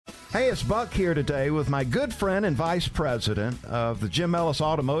Hey, it's Buck here today with my good friend and vice president of the Jim Ellis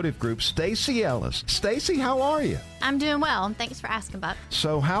Automotive Group, Stacy Ellis. Stacy, how are you? I'm doing well, and thanks for asking, Buck.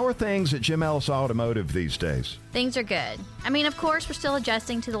 So how are things at Jim Ellis Automotive these days? Things are good. I mean, of course, we're still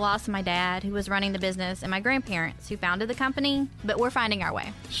adjusting to the loss of my dad, who was running the business, and my grandparents, who founded the company, but we're finding our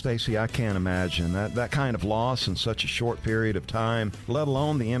way. Stacy, I can't imagine that kind of loss in such a short period of time, let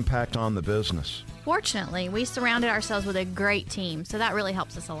alone the impact on the business. Fortunately, we surrounded ourselves with a great team, so that really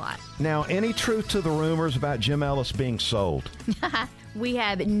helps us a lot. Now, any truth to the rumors about Jim Ellis being sold? We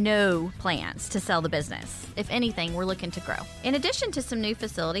have no plans to sell the business. If anything, we're looking to grow. In addition to some new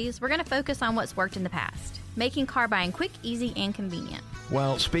facilities, we're going to focus on what's worked in the past, making car buying quick, easy, and convenient.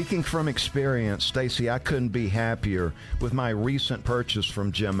 Well, speaking from experience, Stacy, I couldn't be happier with my recent purchase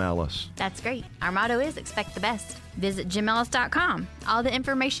from Jim Ellis. That's great. Our motto is expect the best. Visit jimellis.com. All the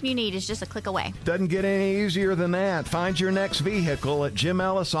information you need is just a click away. Doesn't get any easier than that. Find your next vehicle at Jim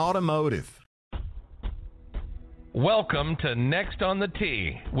Ellis Automotive. Welcome to Next on the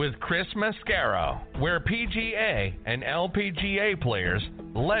Tee with Chris Mascaro, where PGA and LPGA players,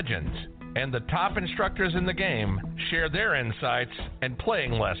 legends, and the top instructors in the game share their insights and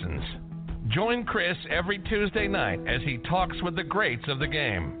playing lessons. Join Chris every Tuesday night as he talks with the greats of the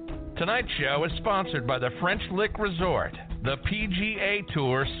game. Tonight's show is sponsored by the French Lick Resort, the PGA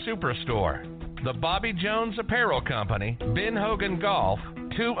Tour Superstore, the Bobby Jones Apparel Company, Ben Hogan Golf,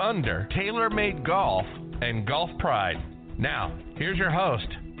 2 Under, TaylorMade Golf, and Golf Pride. Now, here's your host,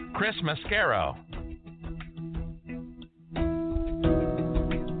 Chris Mascaro.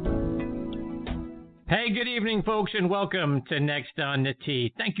 Hey, good evening, folks, and welcome to Next on the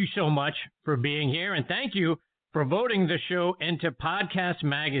Tee. Thank you so much for being here, and thank you for voting the show into Podcast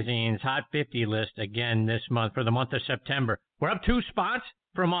Magazine's Hot 50 list again this month for the month of September. We're up 2 spots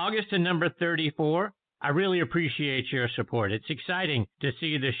from August to number 34. I really appreciate your support. It's exciting to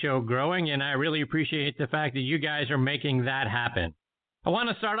see the show growing, and I really appreciate the fact that you guys are making that happen. I want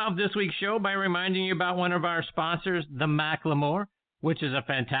to start off this week's show by reminding you about one of our sponsors, the Macklemore, which is a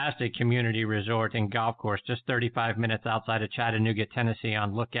fantastic community resort and golf course just 35 minutes outside of Chattanooga, Tennessee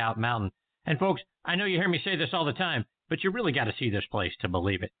on Lookout Mountain. And folks, I know you hear me say this all the time, but you really got to see this place to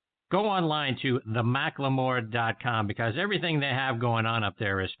believe it. Go online to themacklemore.com because everything they have going on up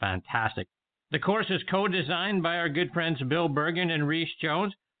there is fantastic. The course is co-designed by our good friends Bill Bergen and Reese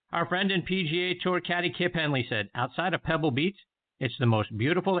Jones. Our friend and PGA Tour caddy Kip Henley said, outside of Pebble Beach, it's the most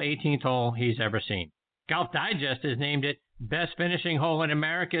beautiful 18th hole he's ever seen. Golf Digest has named it best finishing hole in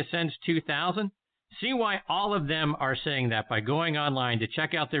America since 2000. See why all of them are saying that by going online to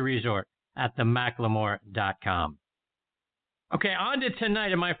check out their resort at themacklemore.com. Okay, on to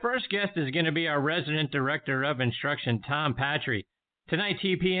tonight, and my first guest is going to be our resident director of instruction, Tom Patri. Tonight,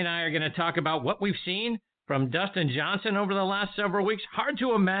 TP and I are going to talk about what we've seen from Dustin Johnson over the last several weeks. Hard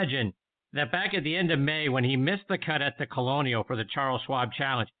to imagine that back at the end of May, when he missed the cut at the Colonial for the Charles Schwab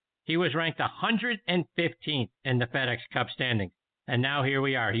Challenge, he was ranked 115th in the FedEx Cup standings. And now here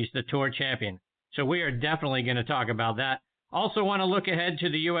we are. He's the Tour champion. So we are definitely going to talk about that. Also want to look ahead to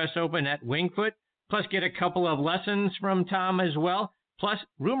the U.S. Open at Wingfoot, plus get a couple of lessons from Tom as well. Plus,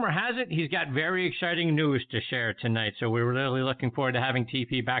 rumor has it, he's got very exciting news to share tonight, so we're really looking forward to having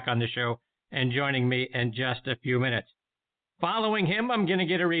TP back on the show and joining me in just a few minutes. Following him, I'm going to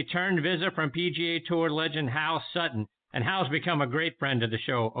get a return visit from PGA Tour legend Hal Sutton, and Hal's become a great friend of the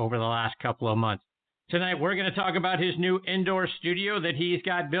show over the last couple of months. Tonight, we're going to talk about his new indoor studio that he's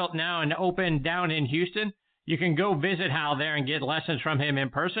got built now and open down in Houston. You can go visit Hal there and get lessons from him in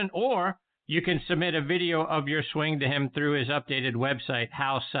person, or you can submit a video of your swing to him through his updated website,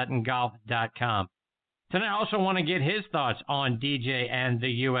 halsuttongolf.com. Tonight, I also want to get his thoughts on DJ and the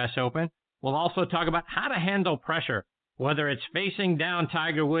U.S. Open. We'll also talk about how to handle pressure, whether it's facing down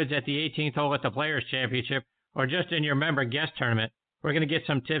Tiger Woods at the 18th hole at the Players' Championship or just in your member guest tournament. We're going to get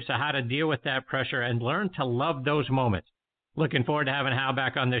some tips on how to deal with that pressure and learn to love those moments. Looking forward to having Hal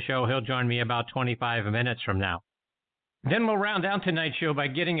back on the show. He'll join me about 25 minutes from now. Then we'll round out tonight's show by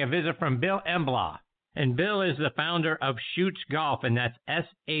getting a visit from Bill Emblau. And Bill is the founder of Shootz Golf, and that's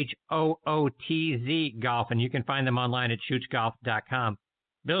Shootz Golf, and you can find them online at shootzgolf.com.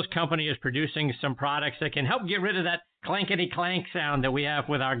 Bill's company is producing some products that can help get rid of that clankety-clank sound that we have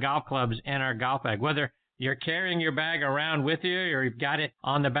with our golf clubs and our golf bag. Whether you're carrying your bag around with you or you've got it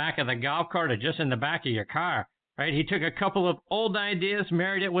on the back of the golf cart or just in the back of your car, right? He took a couple of old ideas,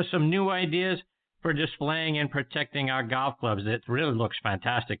 married it with some new ideas for displaying and protecting our golf clubs. It really looks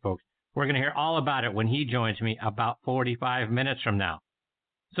fantastic, folks. We're going to hear all about it when he joins me about 45 minutes from now.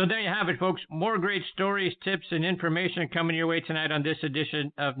 So there you have it, folks. More great stories, tips, and information coming your way tonight on this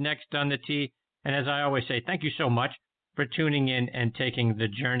edition of Next on the Tee. And as I always say, thank you so much for tuning in and taking the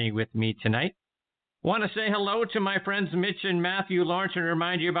journey with me tonight. Want to say hello to my friends Mitch and Matthew Lawrence and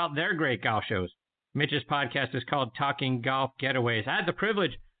remind you about their great golf shows. Mitch's podcast is called Talking Golf Getaways. I had the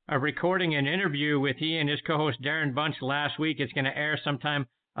privilege of recording an interview with he and his co-host Darren Bunch last week. It's going to air sometime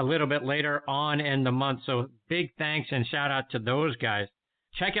a little bit later on in the month. So big thanks and shout out to those guys.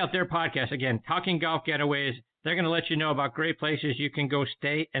 Check out their podcast. Again, Talking Golf Getaways. They're going to let you know about great places you can go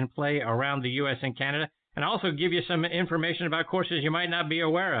stay and play around the U.S. and Canada, and also give you some information about courses you might not be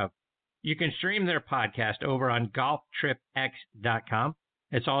aware of. You can stream their podcast over on golftripx.com.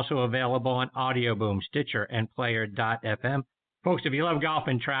 It's also available on Audio Boom, Stitcher, and Player.fm. Folks, if you love golf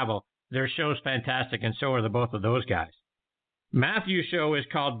and travel, their show's fantastic, and so are the both of those guys. Matthew's show is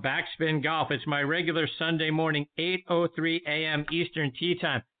called Backspin Golf. It's my regular Sunday morning, 8:03 a.m. Eastern Tea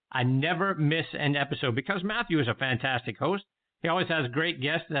Time. I never miss an episode because Matthew is a fantastic host. He always has great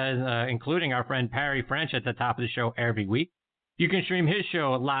guests, including our friend Patri French at the top of the show every week. You can stream his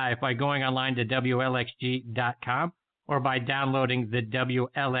show live by going online to WLXG.com or by downloading the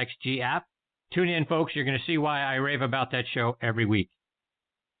WLXG app. Tune in, folks. You're going to see why I rave about that show every week.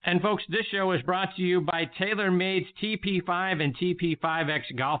 And, folks, this show is brought to you by TaylorMade's TP5 and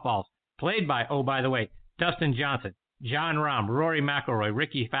TP5X golf balls, played by, oh, by the way, Dustin Johnson, John Rahm, Rory McIlroy,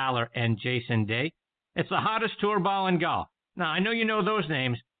 Ricky Fowler, and Jason Day. It's the hottest tour ball in golf. Now, I know you know those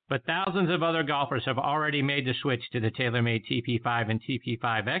names, but thousands of other golfers have already made the switch to the TaylorMade TP5 and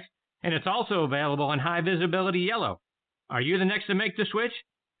TP5X, and it's also available in high-visibility yellow. Are you the next to make the switch?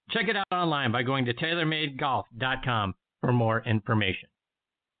 Check it out online by going to TaylorMadeGolf.com for more information.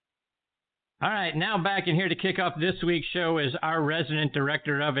 All right, now back in here to kick off this week's show is our resident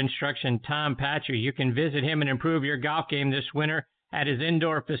director of instruction, Tom Patri. You can visit him and improve your golf game this winter at his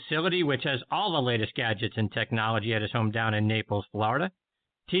indoor facility, which has all the latest gadgets and technology at his home down in Naples, Florida.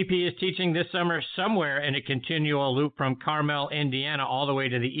 TP is teaching this summer somewhere in a continual loop from Carmel, Indiana, all the way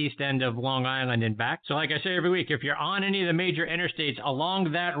to the east end of Long Island and back. So like I say every week, if you're on any of the major interstates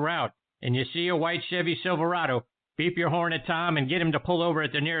along that route and you see a white Chevy Silverado, beep your horn at Tom and get him to pull over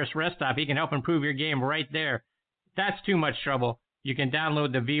at the nearest rest stop. He can help improve your game right there. If that's too much trouble, you can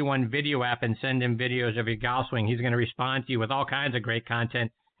download the V1 video app and send him videos of your golf swing. He's going to respond to you with all kinds of great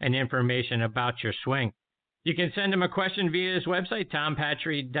content and information about your swing. You can send him a question via his website,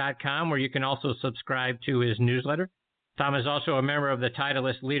 tompatri.com, where you can also subscribe to his newsletter. Tom is also a member of the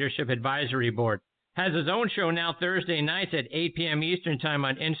Titleist Leadership Advisory Board. Has his own show now Thursday nights at 8 p.m. Eastern Time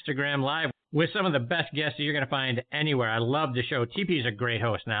on Instagram Live with some of the best guests that you're going to find anywhere. I love the show. TP is a great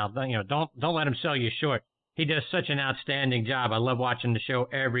host now. Don't let him sell you short. He does such an outstanding job. I love watching the show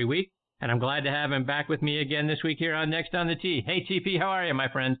every week, and I'm glad to have him back with me again this week here on Next on the Tee. Hey, TP, how are you, my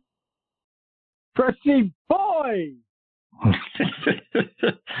friend? Pressy boy!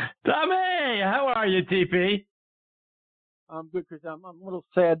 Tommy, how are you, TP? I'm good, Chris. I'm a little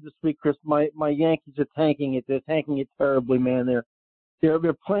sad this week, Chris. My Yankees are tanking it. They're tanking it terribly, man.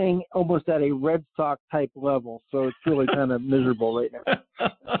 They're playing almost at a Red Sox type level, so it's really kind of miserable right now.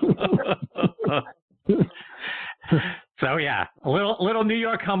 So yeah, a little New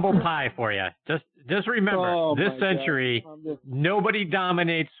York humble pie for you. Just remember, this century, nobody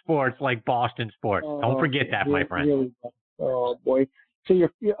dominates sports like Boston sports. Don't forget that, my friend. Really, oh boy. So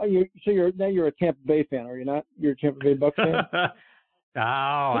you're now you're a Tampa Bay fan, are you not? You're a Tampa Bay Bucs fan?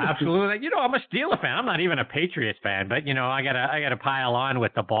 Oh, absolutely. I'm a Steelers fan. I'm not even a Patriots fan, but I gotta pile on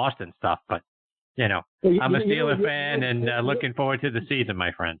with the Boston stuff. But I'm a Steelers fan and looking forward to the season,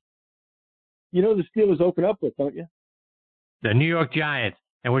 my friend. You know the Steelers open up with, don't you? The New York Giants,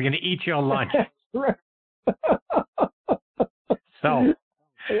 and we're gonna eat your lunch. So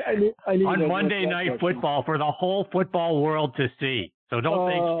on Monday Night Football for the whole football world to see. So don't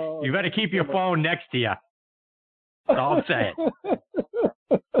think you got to keep your phone next to you. That's all I'm saying.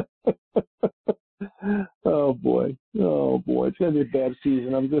 Oh boy, it's gonna be a bad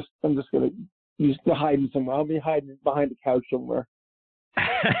season. I'm just gonna hide somewhere. I'll be hiding behind the couch somewhere.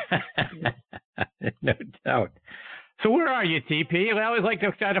 No doubt. So where are you, TP? I always like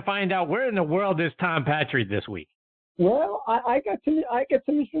to try to find out where in the world is Tom Patri this week. Well, I got some.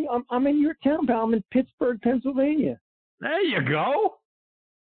 I'm in your town, pal. I'm in Pittsburgh, Pennsylvania. There you go.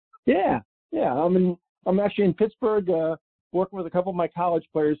 Yeah. I'm actually in Pittsburgh, working with a couple of my college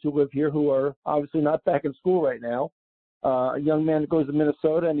players who live here, who are obviously not back in school right now. A young man that goes to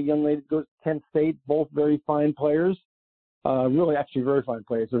Minnesota and a young lady that goes to Kent State. Both very fine players. Really, actually, very fine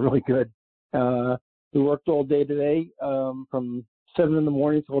players. They're really good. We worked all day today, from 7 in the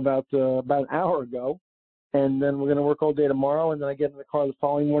morning till about an hour ago. And then we're going to work all day tomorrow. And then I get in the car the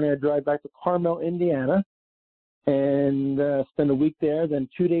following morning. I drive back to Carmel, Indiana. and spend a week there. Then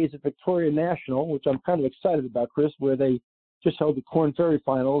 2 days at Victoria National, which I'm kind of excited about, Chris, where they just held the Corn Ferry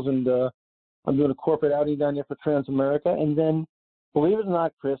Finals, and I'm doing a corporate outing down there for Transamerica. And then, believe it or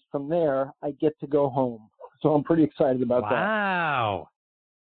not, Chris, from there, I get to go home. So I'm pretty excited about that. Wow.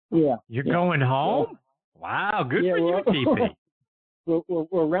 Yeah. You're going home? Wow, good for you, TP.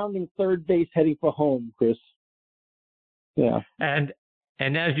 We're rounding third base, heading for home, Chris. Yeah. And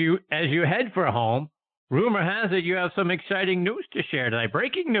as you head for home, rumor has it you have some exciting news to share tonight.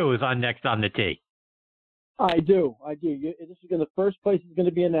 Breaking news on Next on the Tee. I do. This is the first place it's going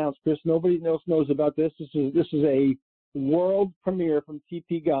to be announced, Chris. Nobody else knows about this. This is a world premiere from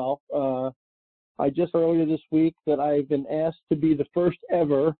TP Golf. I just earlier this week that I've been asked to be the first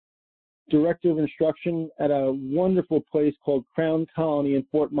ever director of instruction at a wonderful place called Crown Colony in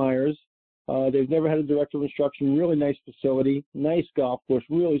Fort Myers. They've never had a director of instruction. Really nice facility, nice golf course,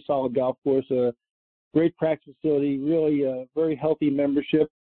 really solid golf course, great practice facility, really very healthy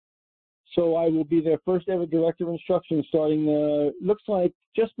membership. So I will be their first ever director of instruction starting, looks like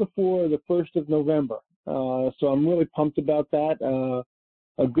just before the 1st of November. So I'm really pumped about that.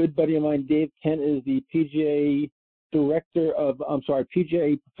 A good buddy of mine, Dave Kent, is the PGA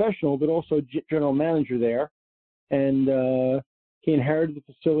PGA professional, but also general manager there. And he inherited the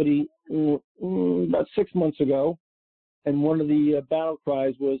facility about 6 months ago. And one of the battle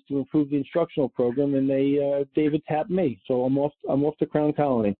cries was to improve the instructional program, and David tapped me. So I'm off to Crown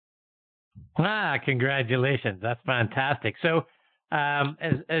Colony. Congratulations. That's fantastic. So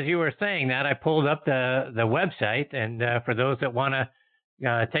as you were saying that, I pulled up the website, and for those that want to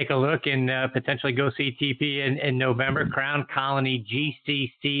take a look and potentially go see TP in November,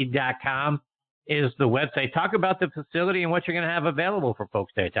 crowncolonygcc.com is the website. Talk about the facility and what you're going to have available for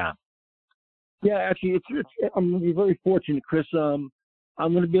folks there, Tom. Yeah, actually, I'm going to be very fortunate, Chris. I'm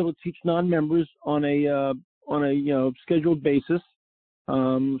going to be able to teach non-members on a scheduled basis.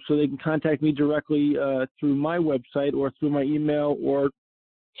 So they can contact me directly through my website or through my email or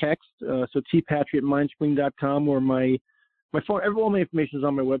text. So tpatri@mindspring.com or my phone. All my information is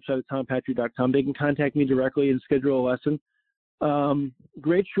on my website at tompatri.com. They can contact me directly and schedule a lesson.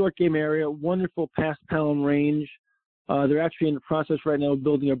 Great short game area, wonderful pass palm range. They're actually in the process right now of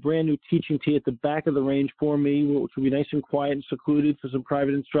building a brand new teaching tee at the back of the range for me, which will be nice and quiet and secluded for some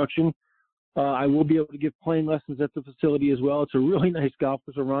private instruction. I will be able to give playing lessons at the facility as well. It's a really nice golf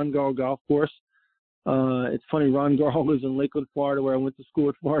course, a Ron Garl golf course. It's funny, Ron Garl lives in Lakeland, Florida, where I went to school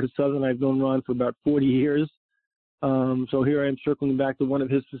at Florida Southern. I've known Ron for about 40 years. So here I am circling back to one of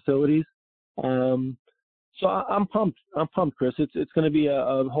his facilities. So I'm pumped. Chris. It's going to be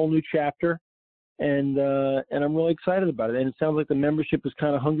a whole new chapter, and I'm really excited about it. And it sounds like the membership is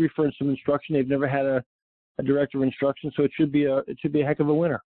kind of hungry for some instruction. They've never had a director of instruction, so it should be a heck of a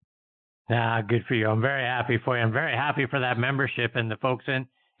winner. Good for you. I'm very happy for you. I'm very happy for that membership and the folks in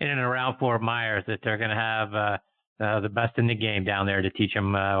and around Fort Myers that they're going to have the best in the game down there to teach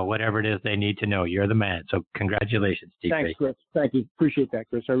them whatever it is they need to know. You're the man. So congratulations, TP. Thanks, Chris. Thank you. Appreciate that,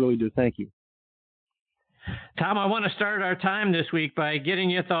 Chris. I really do. Thank you. Tom, I want to start our time this week by getting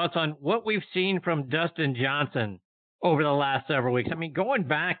your thoughts on what we've seen from Dustin Johnson over the last several weeks. I mean, going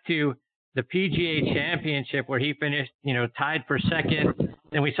back to the PGA Championship where he finished, tied for second.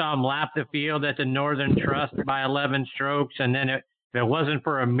 Then we saw him lap the field at the Northern Trust by 11 strokes. And then if it wasn't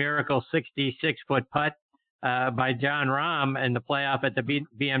for a miracle 66-foot putt by John Rahm in the playoff at the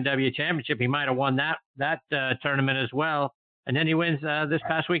BMW Championship, he might have won that tournament as well. And then he wins this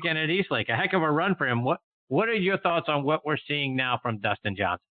past weekend at Eastlake. A heck of a run for him. What are your thoughts on what we're seeing now from Dustin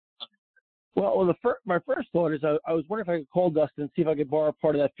Johnson? Well, my first thought is I was wondering if I could call Dustin and see if I could borrow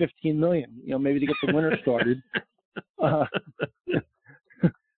part of that $15 million, maybe to get the winter started.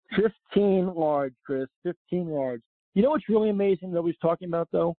 15 large, Chris, 15 large. You know what's really amazing that we was talking about,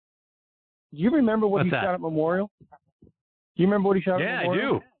 though? Do you remember what he shot at Memorial? Do you remember what he shot at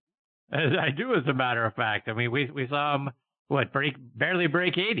Memorial? Yeah, I do. I do, as a matter of fact. I mean, we saw him, barely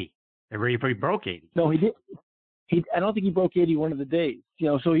break 80. He broke 80. No, he did. I don't think he broke 80 one of the days.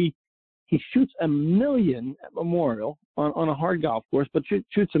 So he shoots $1 million at Memorial on a hard golf course, but shoots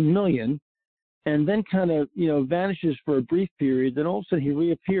 $1 million, and then kind of vanishes for a brief period. Then all of a sudden he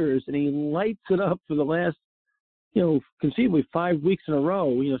reappears and he lights it up for the last conceivably 5 weeks in a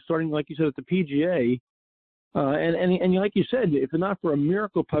row. Starting like you said at the PGA, and like you said, if not for a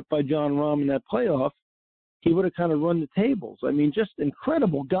miracle putt by John Rahm in that playoff, he would have kind of run the tables. I mean, just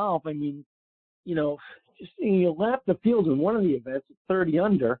incredible golf. I mean, just you lap the field in one of the events at 30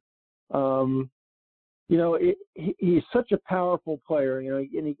 under. He's such a powerful player,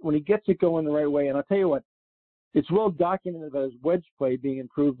 and when he gets it going the right way. And I'll tell you what, it's well documented about his wedge play being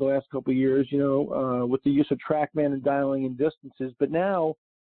improved the last couple of years, with the use of TrackMan and dialing in distances. But now,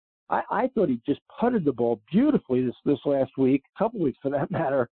 I thought he just putted the ball beautifully this last week, a couple weeks for that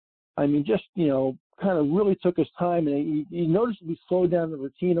matter. I mean, just, kind of really took his time, and he noticeably slowed down the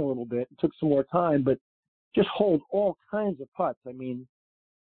routine a little bit. It took some more time, but just hold all kinds of putts. I mean,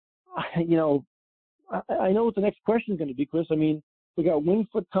 I know what the next question is going to be, Chris. I mean, we got Winged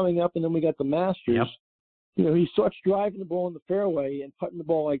Foot coming up, and then we got the Masters. Yep. He starts driving the ball in the fairway and putting the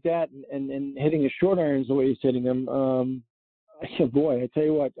ball like that and hitting his short irons the way he's hitting them. Boy, I tell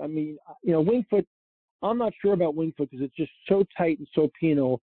you what, I mean, Winged Foot, I'm not sure about Winged Foot because it's just so tight and so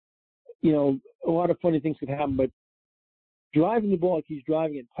penal. A lot of funny things could happen, but driving the ball like he's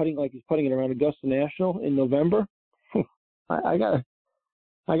driving it, putting like he's putting it around Augusta National in November, I gotta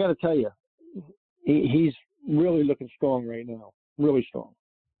tell you, he's really looking strong right now, really strong.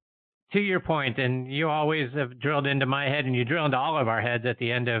 To your point, and you always have drilled into my head, and you drill into all of our heads at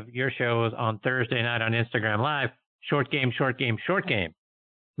the end of your shows on Thursday night on Instagram Live, short game, short game, short game.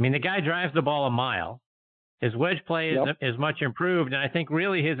 I mean, the guy drives the ball a mile. His wedge play is much improved, and I think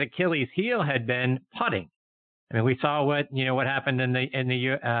really his Achilles heel had been putting. I mean, we saw what happened in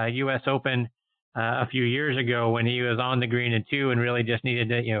the U.S. Open a few years ago when he was on the green in 2 and really just needed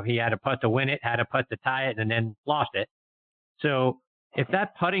to, he had a putt to win it, had a putt to tie it, and then lost it. So if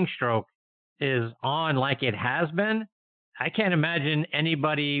that putting stroke is on like it has been, I can't imagine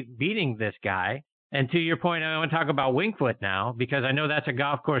anybody beating this guy. And to your point, I want to talk about Winged Foot now, because I know that's a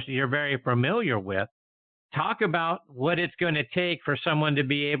golf course that you're very familiar with. Talk about what it's going to take for someone to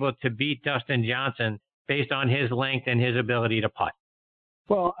be able to beat Dustin Johnson based on his length and his ability to putt.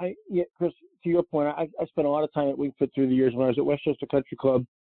 Well, Chris, to your point, I spent a lot of time at Winged Foot through the years when I was at Westchester Country Club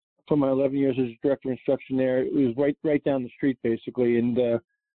for my 11 years as director of instruction there. It was right down the street, basically. And,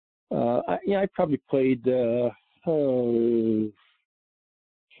 I probably played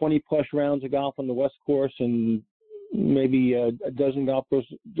 20-plus rounds of golf on the West Course and maybe a dozen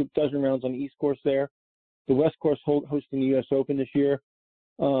rounds on the East Course there. The West Course hosting the U.S. Open this year.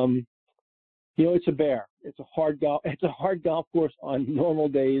 It's a bear. It's a hard golf course on normal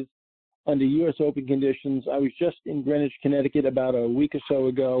days under U.S. Open conditions. I was just in Greenwich, Connecticut about a week or so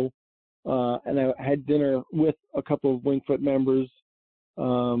ago, and I had dinner with a couple of Winged Foot members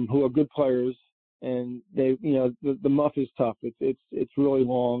who are good players, and they, the muff is tough. It's really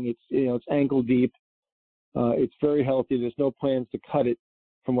long. It's ankle deep. It's very healthy. There's no plans to cut it,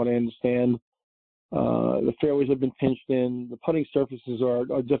 from what I understand. The fairways have been pinched in. The putting surfaces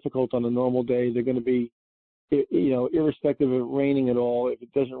are difficult on a normal day. They're going to be, irrespective of it raining at all. If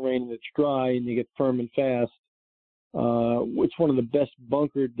it doesn't rain and it's dry and you get firm and fast, it's one of the best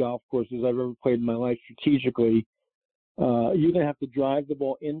bunkered golf courses I've ever played in my life strategically. You're going to have to drive the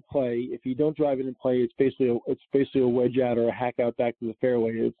ball in play. If you don't drive it in play, it's basically a wedge out or a hack out back to the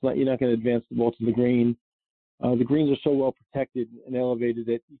fairway. You're not going to advance the ball to the green. The greens are so well protected and elevated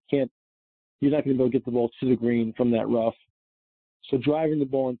that you're not going to be able to get the ball to the green from that rough. So driving the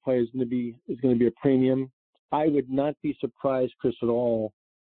ball in play is going to be a premium. I would not be surprised, Chris, at all.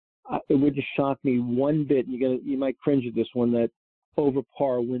 It would just shock me one bit. You might cringe at this one, that over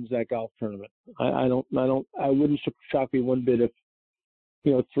par wins that golf tournament. I wouldn't shock me one bit if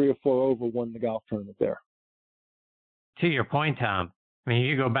 3 or 4 over won the golf tournament there. To your point, Tom, I mean,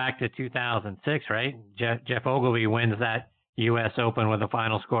 you go back to 2006, right? Jeff Ogilvy wins that U.S. Open with a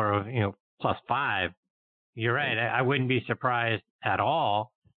final score of +5. You're right. I wouldn't be surprised at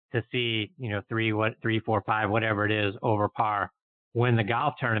all to see 3, 4, 5, whatever it is, over par win the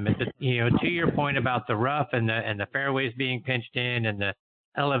golf tournament. But, to your point about the rough and the fairways being pinched in and the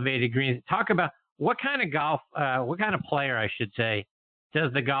elevated greens, talk about what kind of player, I should say,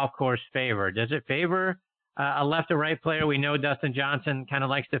 does the golf course favor? Does it favor a left or right player? We know Dustin Johnson kind of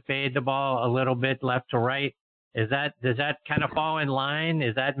likes to fade the ball a little bit left to right. Does that kind of fall in line?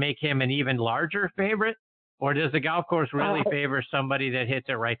 Does that make him an even larger favorite? Or does the golf course really favor somebody that hits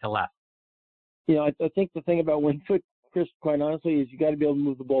it right to left? I think the thing about Winged Foot, Chris, quite honestly, is you got to be able to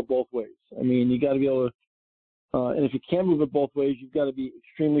move the ball both ways. I mean, you got to be able to, and if you can't move it both ways, you've got to be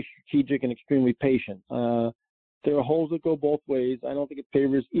extremely strategic and extremely patient. There are holes that go both ways. I don't think it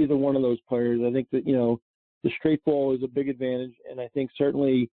favors either one of those players. I think that, the straight ball is a big advantage, and I think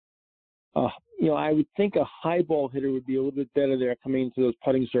certainly, I would think a high ball hitter would be a little bit better there coming into those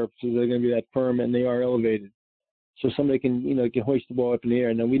putting surfaces. They're going to be that firm, and they are elevated. So somebody can hoist the ball up in the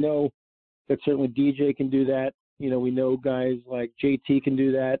air. Now, we know that certainly DJ can do that. We know guys like JT can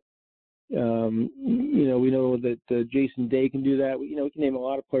do that. We know that Jason Day can do that. We can name a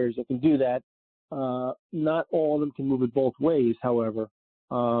lot of players that can do that. Not all of them can move it both ways, however.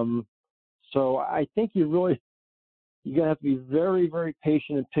 So I think you really you're going to have to be very, very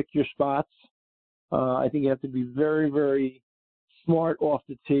patient and pick your spots. I think you have to be very, very smart off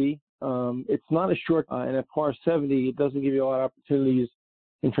the tee. It's not a short, and at par 70, it doesn't give you a lot of opportunities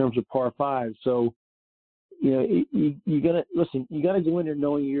in terms of par 5. So, you got to listen. You got to go in there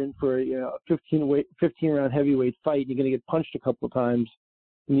knowing you're in for a 15 round heavyweight fight. You're going to get punched a couple of times.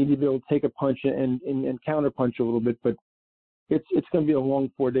 You need to be able to take a punch and counter punch a little bit. But it's going to be a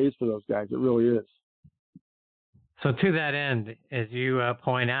long 4 days for those guys. It really is. So to that end, as you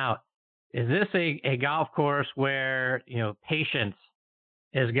point out, is this a golf course where patience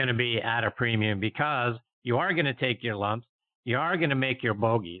is going to be at a premium, because you are going to take your lumps, you are going to make your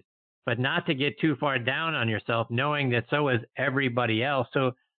bogeys, but not to get too far down on yourself, knowing that so is everybody else.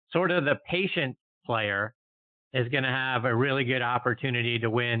 So sort of the patient player is going to have a really good opportunity to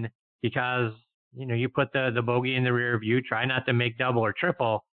win, because, you put the bogey in the rear view, try not to make double or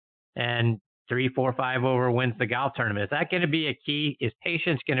triple, and 3, 4, 5 over wins the golf tournament. Is that going to be a key? Is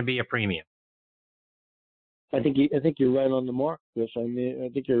patience going to be a premium? I think you're right on the mark, Chris. I mean, I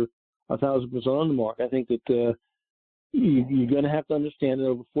think you're 1,000% on the mark. I think that you're going to have to understand that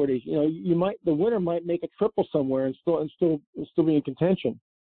over 4 days. The winner might make a triple somewhere and still be in contention.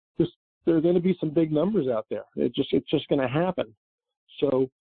 Just there are going to be some big numbers out there. It's just going to happen. So,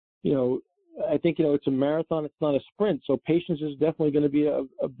 I think it's a marathon. It's not a sprint. So patience is definitely going to be a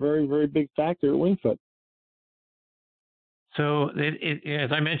very, very big factor at Winged Foot. So,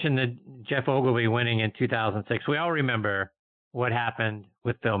 as I mentioned, the Jeff Ogilvy winning in 2006, we all remember what happened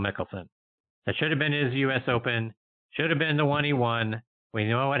with Phil Mickelson. That should have been his U.S. Open, should have been the one he won. We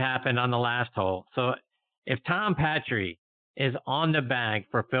know what happened on the last hole. So, if Tom Patri is on the bag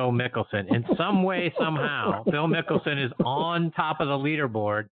for Phil Mickelson in some way, somehow, Phil Mickelson is on top of the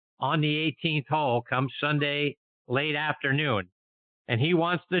leaderboard on the 18th hole come Sunday late afternoon, and he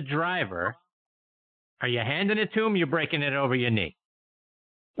wants the driver. Are you handing it to him? You're breaking it over your knee.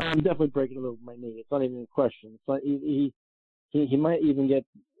 I'm definitely breaking it over my knee. It's not even a question. It's not, he might even get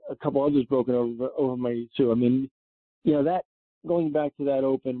a couple others broken over my knee too. I mean, that going back to that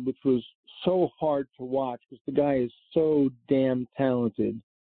Open, which was so hard to watch because the guy is so damn talented.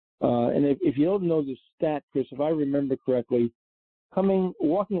 And if you don't know the stat, Chris, if I remember correctly,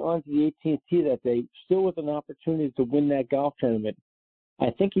 walking onto the 18th tee that day, still with an opportunity to win that golf tournament, I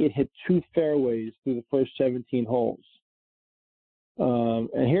think he had hit 2 fairways through the first 17 holes.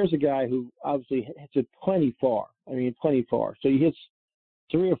 And here's a guy who obviously hits it plenty far. So he hits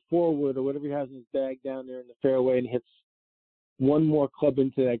 3 or 4 wood or whatever he has in his bag down there in the fairway, and hits one more club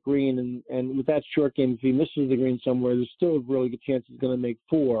into that green. And with that short game, if he misses the green somewhere, there's still a really good chance he's going to make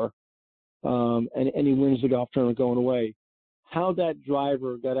 4. And he wins the golf tournament going away. How that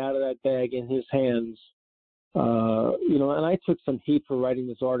driver got out of that bag in his hands, and I took some heat for writing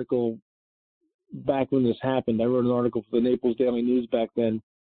this article back when this happened. I wrote an article for the Naples Daily News back then.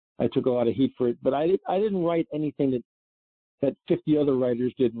 I took a lot of heat for it, but I didn't write anything that 50 other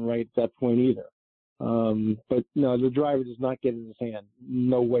writers didn't write at that point either. But no, the driver does not get in his hand.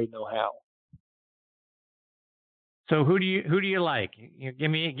 No way, no how. So who do you like? Give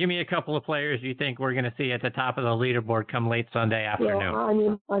me a couple of players you think we're going to see at the top of the leaderboard come late Sunday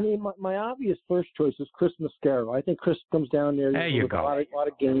afternoon. I mean, my obvious first choice is Chris Mascaro. I think Chris comes down there with a lot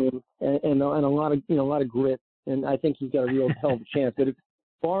of game and a lot of grit, and I think he's got a real hell of a chance. But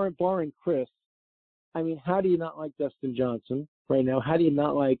barring Chris, I mean, how do you not like Dustin Johnson right now? How do you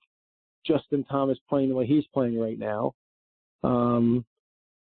not like Justin Thomas playing the way he's playing right now?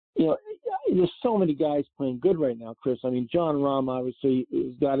 There's so many guys playing good right now, Chris. I mean, John Rahm obviously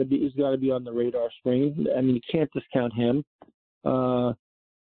has got to be on the radar screen. I mean, you can't discount him. I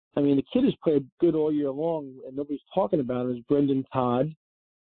mean, the kid has played good all year long, and nobody's talking about him. Is Brendan Todd.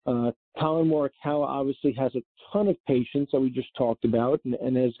 Colin Morikawa obviously has a ton of patience that we just talked about,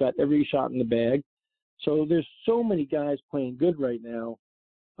 and has got every shot in the bag. So there's so many guys playing good right now.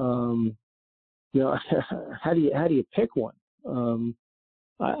 How do you pick one?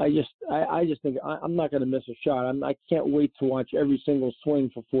 I just think I'm not going to miss a shot. I can't wait to watch every single swing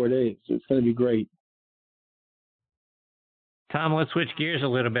for 4 days. It's going to be great. Tom, let's switch gears a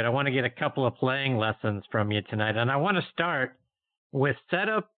little bit. I want to get a couple of playing lessons from you tonight, and I want to start with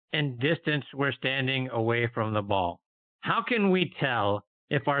setup and distance we're standing away from the ball. How can we tell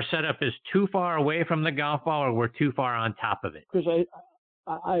if our setup is too far away from the golf ball or we're too far on top of it? Because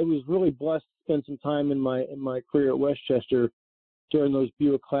I was really blessed to spend some time in my career at Westchester during those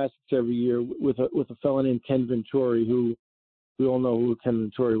Buick Classics every year with a fellow named Ken Venturi, who we all know who Ken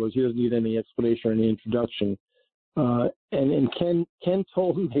Venturi was. He doesn't need any explanation or any introduction. And Ken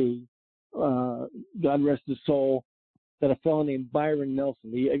told me, God rest his soul, that a fellow named Byron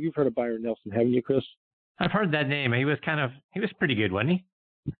Nelson. You've heard of Byron Nelson, haven't you, Chris? I've heard that name. He was pretty good, wasn't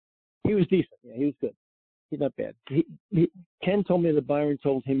he? He was decent. Yeah, he was good. He's not bad. Ken told me that Byron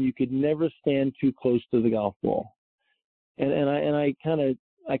told him you could never stand too close to the golf ball, and I kind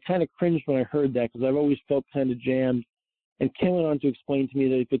of cringed when I heard that because I've always felt kind of jammed. And Ken went on to explain to me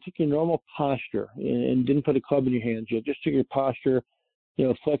that if you took your normal posture and didn't put a club in your hands, you just took your posture,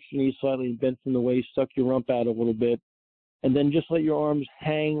 flex your knees slightly and bent from the waist, suck your rump out a little bit, and then just let your arms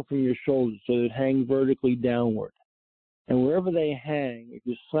hang from your shoulders so they hang vertically downward. And wherever they hang, if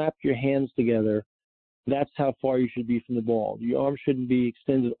you slap your hands together, that's how far you should be from the ball. Your arms shouldn't be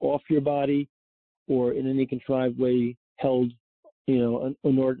extended off your body or in any contrived way held,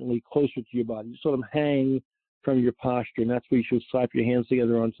 inordinately closer to your body. You sort of hang from your posture, and that's where you should slap your hands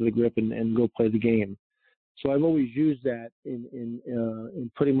together onto the grip and go play the game. So I've always used that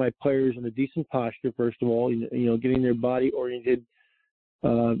in putting my players in a decent posture, first of all, getting their body oriented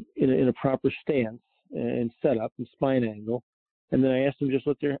in a proper stance and setup and spine angle. And then I asked them just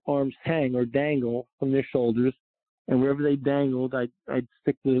let their arms hang or dangle from their shoulders, and wherever they dangled, I'd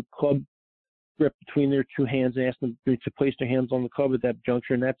stick the club grip between their two hands and ask them to place their hands on the club at that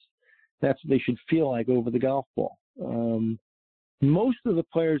juncture, and that's what they should feel like over the golf ball. Most of the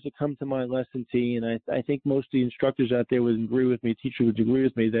players that come to my lesson tee, and I think most of the instructors out there would agree with me, teachers would agree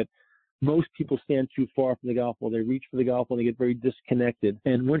with me, that most people stand too far from the golf ball. They reach for the golf ball, they get very disconnected.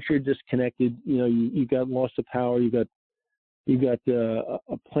 And once you're disconnected, you got loss of power, you got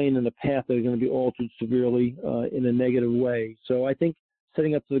a plane and a path that are going to be altered severely in a negative way. So I think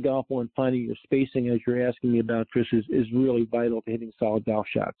setting up to the golf ball and finding your spacing, as you're asking me about, Chris, is really vital to hitting solid golf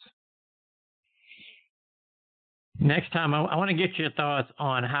shots. Next time, I want to get your thoughts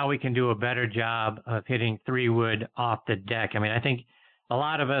on how we can do a better job of hitting 3-wood off the deck. I mean, I think a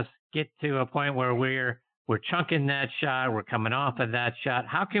lot of us get to a point where we're chunking that shot, we're coming off of that shot.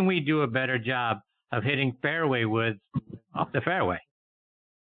 How can we do a better job of hitting fairway woods off the fairway?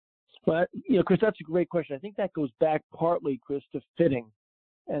 Well, Chris, that's a great question. I think that goes back partly, Chris, to fitting.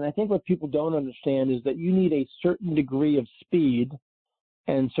 And I think what people don't understand is that you need a certain degree of speed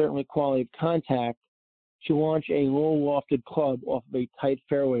and certainly quality of contact to launch a low lofted club off of a tight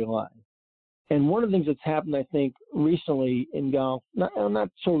fairway line. And one of the things that's happened, I think, recently in golf, not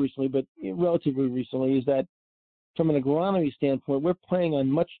so recently, but relatively recently, is that from an agronomy standpoint, we're playing on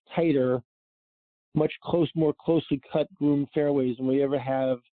much tighter, more closely cut, groomed fairways than we ever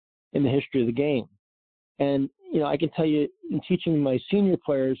have in the history of the game. And, I can tell you, in teaching my senior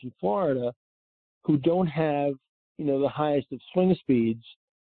players in Florida who don't have, the highest of swing speeds,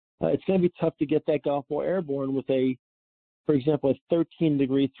 it's going to be tough to get that golf ball airborne with for example, a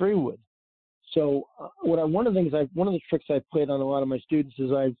 13-degree 3-wood. So one of the tricks I've played on a lot of my students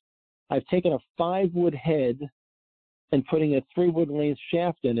is I've taken a 5-wood head and putting a 3-wood length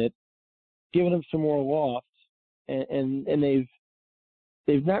shaft in it, given them some more loft, and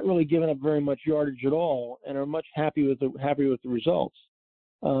they've not really given up very much yardage at all, and are much happy with the results.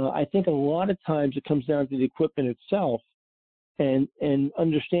 I think a lot of times it comes down to the equipment itself, and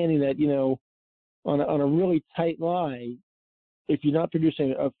understanding that on a really tight lie, if you're not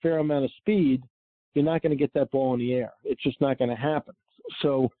producing a fair amount of speed, you're not going to get that ball in the air. It's just not going to happen.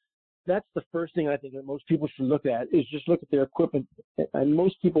 So that's the first thing I think that most people should look at, is just look at their equipment. And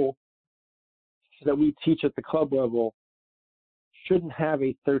most people that we teach at the club level shouldn't have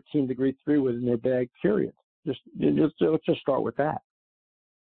a 13-degree 3-wood in their bag, period. Let's just start with that.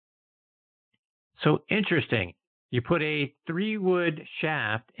 So interesting. You put a 3-wood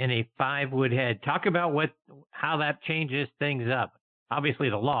shaft in a 5-wood head. Talk about how that changes things up. Obviously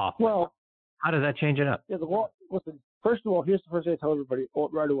the loft. Well, how does that change it up? Yeah, the loft. Listen, first of all, here's the first thing I tell everybody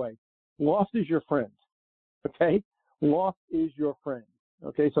right away. Loft is your friend. Okay? Loft is your friend.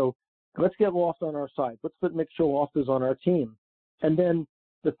 Okay, so let's get loft on our side. Let's make sure loft is on our team. And then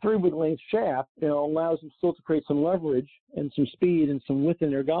the 3-wood length shaft, allows them still to create some leverage and some speed and some width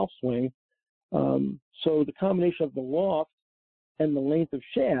in their golf swing. So the combination of the loft and the length of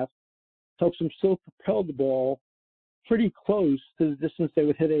shaft helps them still propel the ball pretty close to the distance they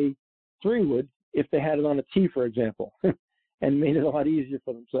would hit a 3-wood if they had it on a tee, for example, and made it a lot easier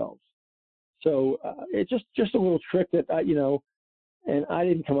for themselves. So it's just a little trick that and I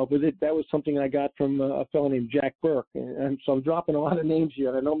didn't come up with it. That was something I got from a fellow named Jack Burke. And so I'm dropping a lot of names here,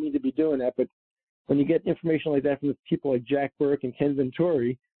 and I don't mean to be doing that, but when you get information like that from people like Jack Burke and Ken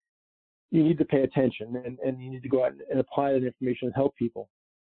Venturi, you need to pay attention, and you need to go out and apply that information and help people.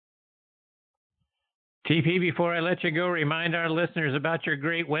 TP, before I let you go, remind our listeners about your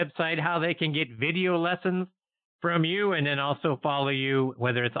great website, how they can get video lessons from you, and then also follow you,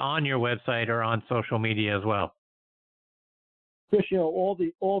 whether it's on your website or on social media as well. Chris, all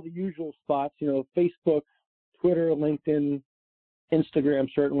the usual spots, Facebook, Twitter, LinkedIn, Instagram,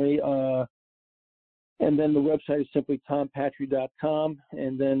 certainly. And then the website is simply tompatri.com.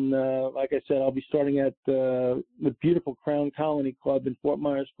 And then, like I said, I'll be starting at the beautiful Crown Colony Club in Fort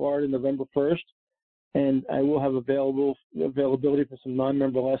Myers, Florida, November 1st. And I will have availability for some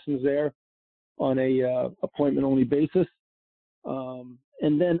non-member lessons there on a appointment-only basis.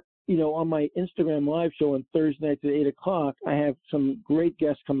 And then, on my Instagram live show on Thursday night at 8 o'clock, I have some great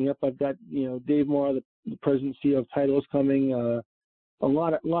guests coming up. I've got, Dave Moore, the president and CEO of Titleist, coming, a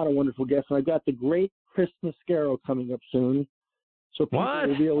lot of wonderful guests. And I've got the great Chris Mascaro coming up soon. So people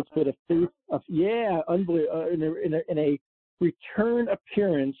will be able to put a face, unbelievable, in a return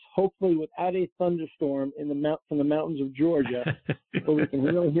appearance, hopefully without a thunderstorm from the mountains of Georgia, so we can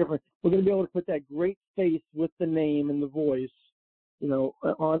really hear. We're going to be able to put that great face with the name and the voice,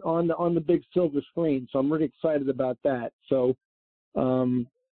 on the big silver screen. So I'm really excited about that. So I'm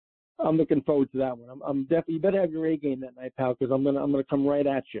looking forward to that one. I'm definitely. You better have your A game that night, pal, because I'm gonna come right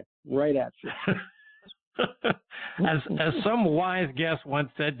at you. As some wise guest once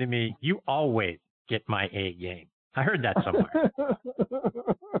said to me, "You always get my A game." I heard that somewhere.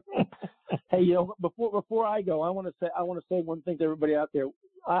 Hey, before I go, I want to say one thing to everybody out there.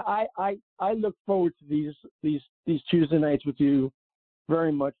 I look forward to these Tuesday nights with you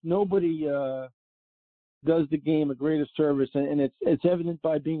very much. Nobody does the game a greater service, and it's evident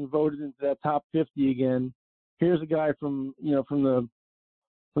by being voted into that top 50 again. Here's a guy from the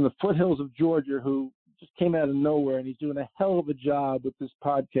foothills of Georgia who just came out of nowhere, and he's doing a hell of a job with this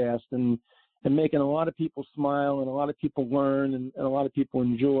podcast and making a lot of people smile and a lot of people learn and a lot of people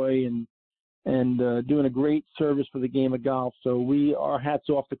enjoy and doing a great service for the game of golf. So our hats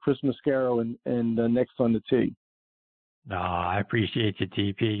off to Chris Mascaro and next on the tee. Oh, I appreciate you,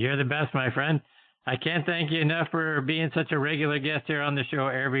 TP. You're the best, my friend. I can't thank you enough for being such a regular guest here on the show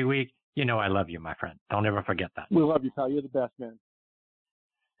every week. I love you, my friend. Don't ever forget that. We love you, pal. You're the best, man.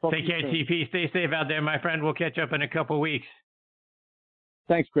 Take care, TP. Stay safe out there, my friend. We'll catch up in a couple weeks.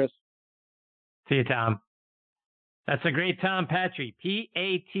 Thanks, Chris. See you, Tom. That's the great Tom Patri.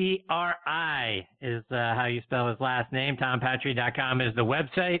 Patri is how you spell his last name. TomPatri.com is the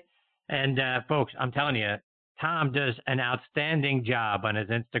website. And, folks, I'm telling you, Tom does an outstanding job on his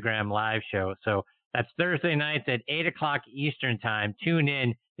Instagram live show. So that's Thursday nights at 8 o'clock Eastern time. Tune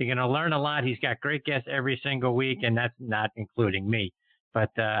in. You're going to learn a lot. He's got great guests every single week, and that's not including me.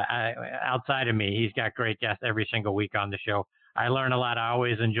 But outside of me, he's got great guests every single week on the show. I learn a lot. I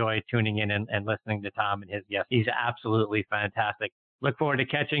always enjoy tuning in and listening to Tom and his guests. He's absolutely fantastic. Look forward to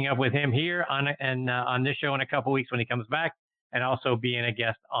catching up with him here on this show in a couple weeks when he comes back, and also being a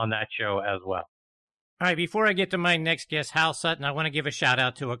guest on that show as well. All right, before I get to my next guest, Hal Sutton, I want to give a shout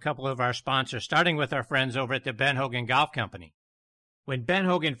out to a couple of our sponsors, starting with our friends over at the Ben Hogan Golf Company. When Ben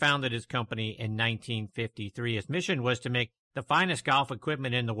Hogan founded his company in 1953, his mission was to make the finest golf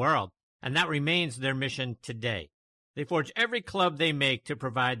equipment in the world, and that remains their mission today. They forge every club they make to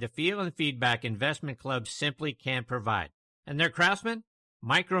provide the feel and feedback investment clubs simply can't provide. And their craftsmen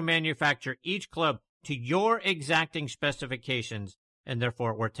micro-manufacture each club to your exacting specifications in their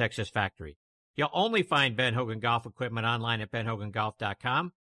Fort Worth, Texas factory. You'll only find Ben Hogan Golf Equipment online at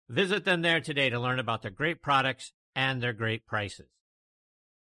benhogangolf.com. Visit them there today to learn about their great products and their great prices.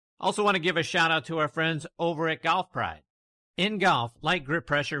 Also want to give a shout out to our friends over at Golf Pride. In golf, light grip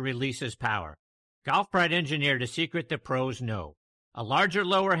pressure releases power. Golf Pride engineered a secret the pros know. A larger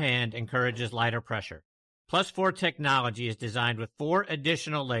lower hand encourages lighter pressure. Plus 4 technology is designed with 4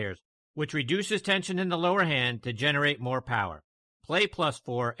 additional layers, which reduces tension in the lower hand to generate more power. Play Plus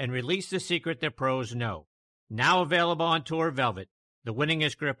 4 and release the secret that pros know. Now available on Tour Velvet, the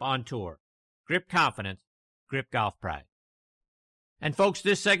winningest grip on tour. Grip confidence, grip Golf Pride. And folks,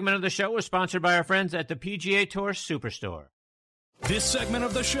 this segment of the show is sponsored by our friends at the PGA Tour Superstore. This segment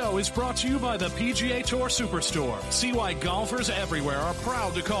of the show is brought to you by the PGA Tour Superstore. See why golfers everywhere are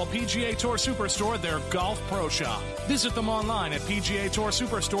proud to call PGA Tour Superstore their golf pro shop. Visit them online at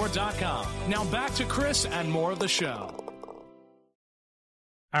PGATourSuperstore.com. Now back to Chris and more of the show.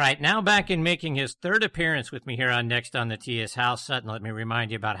 All right, now back in making his third appearance with me here on Next on the Tee is Hal Sutton. Let me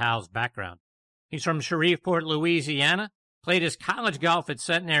remind you about Hal's background. He's from Shreveport, Louisiana. Played his college golf at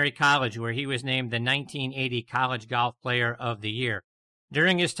Centenary College, where he was named the 1980 College Golf Player of the Year.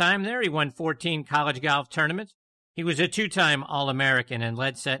 During his time there, he won 14 college golf tournaments. He was a 2-time All-American and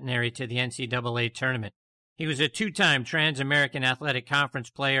led Centenary to the NCAA tournament. He was a 2-time Trans-American Athletic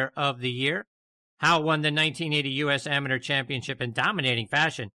Conference Player of the Year. Hal won the 1980 U.S. Amateur Championship in dominating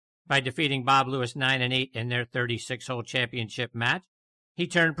fashion by defeating Bob Lewis 9-8 in their 36-hole championship match. He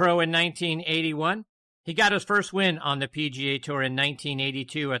turned pro in 1981. He got his first win on the PGA Tour in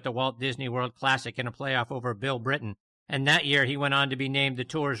 1982 at the Walt Disney World Classic in a playoff over Bill Britton, and that year he went on to be named the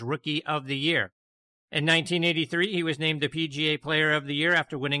Tour's Rookie of the Year. In 1983, he was named the PGA Player of the Year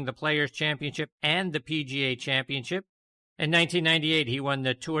after winning the Players' Championship and the PGA Championship. In 1998, he won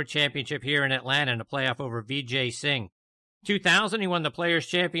the Tour Championship here in Atlanta in a playoff over Vijay Singh. 2000, he won the Players'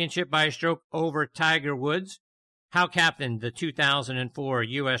 Championship by a stroke over Tiger Woods. Howe captained the 2004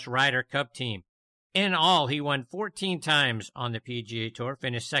 U.S. Ryder Cup team. In all, he won 14 times on the PGA Tour,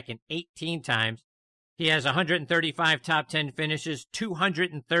 finished second 18 times. He has 135 top 10 finishes,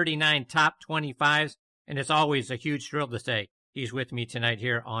 239 top 25s, and it's always a huge thrill to say he's with me tonight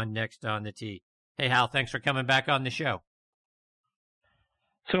here on Next on the Tee. Hey, Hal, thanks for coming back on the show.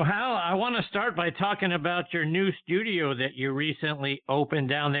 So, Hal, I want to start by talking about your new studio that you recently opened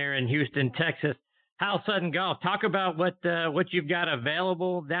down there in Houston, Texas. Hal Sutton Golf, talk about what you've got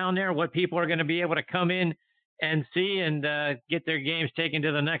available down there, what people are going to be able to come in and see and get their games taken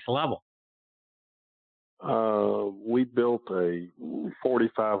to the next level. We built a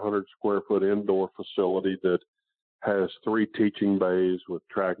 4,500 square foot indoor facility that has 3 teaching bays with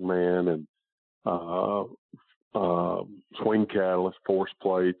TrackMan and swing catalyst, force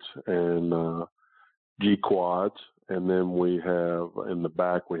plates, and G quads. And then we have in the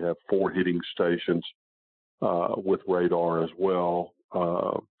back, we have 4 hitting stations with radar as well,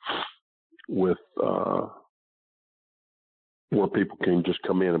 with where people can just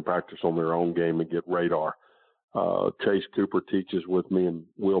come in and practice on their own game and get radar. Chase Cooper teaches with me, and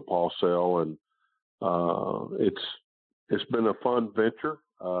Will Pausell, and it's been a fun venture.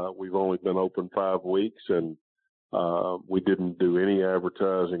 We've only been open 5 weeks, and we didn't do any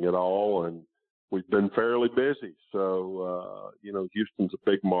advertising at all, and we've been fairly busy. So, Houston's a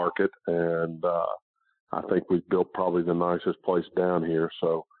big market, and I think we've built probably the nicest place down here.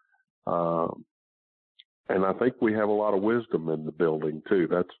 So, and I think we have a lot of wisdom in the building, too.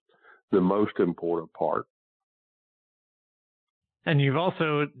 That's the most important part. And you've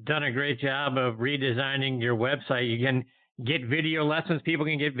also done a great job of redesigning your website. You can get video lessons. People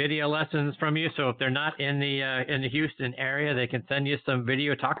can get video lessons from you. So if they're not in the Houston area, they can send you some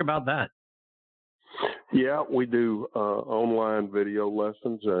video. Talk about that. Yeah, we do online video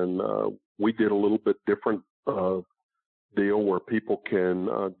lessons, and we did a little bit different deal where people can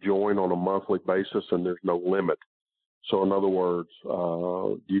join on a monthly basis, and there's no limit. So in other words,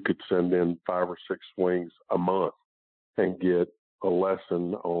 you could send in 5 or 6 swings a month and get a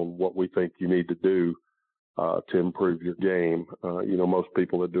lesson on what we think you need to do to improve your game. Most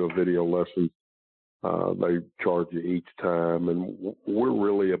people that do a video lesson, they charge you each time, and we're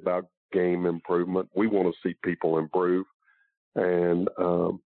really about game improvement. We want to see people improve, and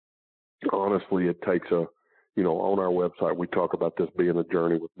honestly, it takes on our website, we talk about this being a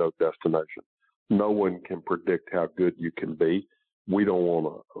journey with no destination. No one can predict how good you can be. We don't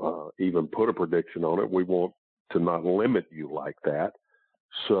want to even put a prediction on it. We want to not limit you like that.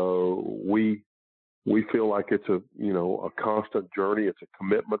 So we feel like it's a constant journey. It's a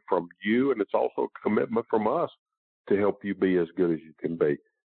commitment from you, and it's also a commitment from us to help you be as good as you can be.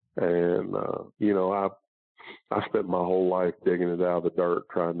 And, I spent my whole life digging it out of the dirt,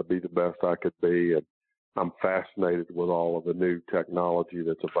 trying to be the best I could be. And I'm fascinated with all of the new technology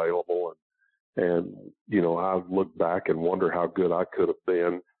that's available. And I look back and wonder how good I could have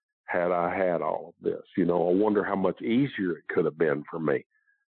been had I had all of this. I wonder how much easier it could have been for me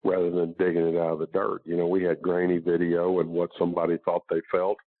rather than digging it out of the dirt. We had grainy video and what somebody thought they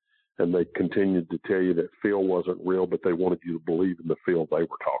felt, and they continued to tell you that feel wasn't real, but they wanted you to believe in the feel they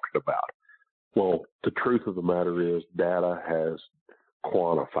were talking about. Well, the truth of the matter is data has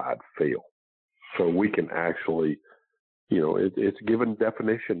quantified feel. So we can actually, it's given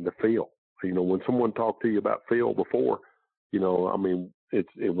definition to feel. When someone talked to you about feel before, it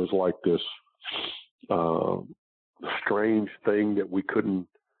was like this strange thing that we couldn't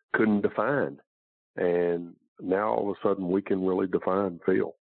define. And now all of a sudden we can really define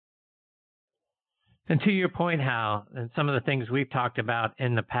feel. And to your point, Hal, and some of the things we've talked about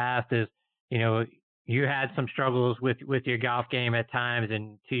in the past is, you had some struggles with your golf game at times.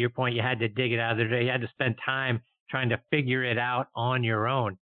 And to your point, you had to dig it out of the day. You had to spend time trying to figure it out on your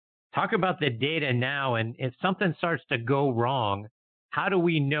own. Talk about the data now. And if something starts to go wrong, how do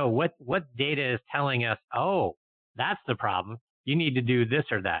we know what data is telling us, oh, that's the problem. You need to do this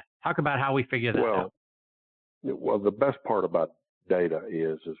or that. Talk about how we figure that out. Well, the best part about data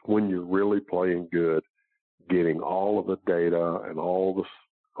is when you're really playing good, getting all of the data and all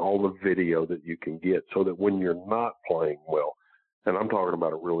the video that you can get, so that when you're not playing well, and I'm talking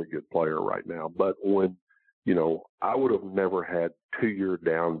about a really good player right now, but when, I would have never had 2-year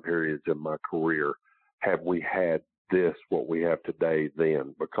down periods in my career had we had this, what we have today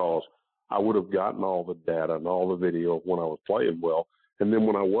then, because I would have gotten all the data and all the video of when I was playing well. And then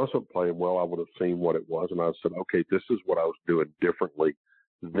when I wasn't playing well, I would have seen what it was. And I said, okay, this is what I was doing differently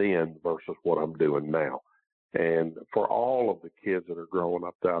then versus what I'm doing now. And for all of the kids that are growing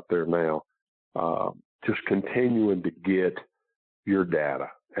up out there now, just continuing to get your data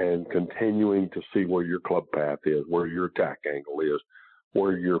and continuing to see where your club path is, where your attack angle is,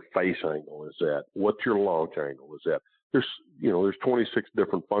 where your face angle is at, what your launch angle is at. There's 26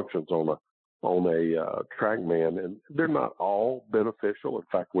 different functions on a TrackMan, and they're not all beneficial. In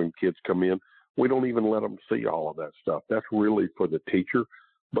fact, when kids come in, we don't even let them see all of that stuff. That's really for the teacher,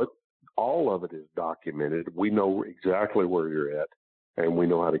 but all of it is documented. We know exactly where you're at, and we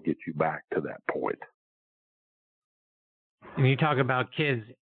know how to get you back to that point. When you talk about kids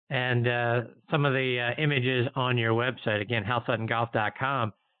and some of the images on your website, again,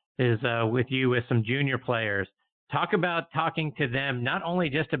 HalSuttonGolf.com is with you with some junior players. Talk about talking to them, not only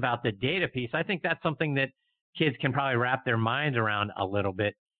just about the data piece. I think that's something that kids can probably wrap their minds around a little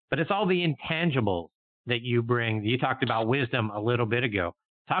bit, but it's all the intangibles that you bring. You talked about wisdom a little bit ago.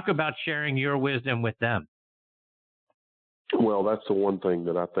 Talk about sharing your wisdom with them. Well, that's the one thing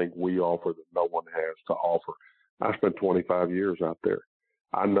that I think we offer that no one has to offer. I spent 25 years out there.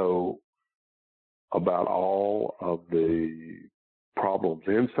 I know about all of the problems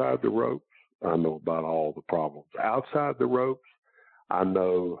inside the ropes. I know about all the problems outside the ropes. I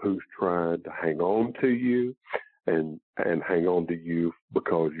know who's trying to hang on to you and hang on to you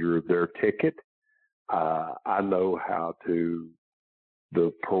because you're their ticket. I know how to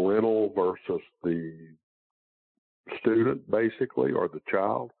the parental versus the student, basically, or the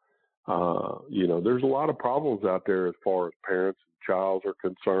child. There's a lot of problems out there as far as parents and child are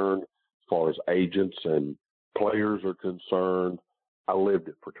concerned, as far as agents and players are concerned. I lived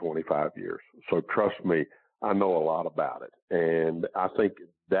it for 25 years. So trust me, I know a lot about it. And I think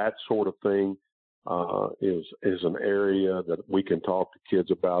that sort of thing is an area that we can talk to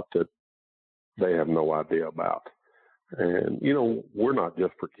kids about that they have no idea about. And, we're not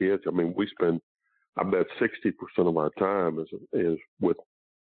just for kids. I mean, we spend, I bet 60% of our time is with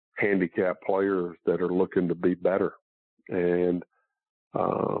handicapped players that are looking to be better. And,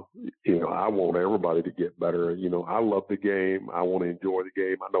 I want everybody to get better. I love the game. I want to enjoy the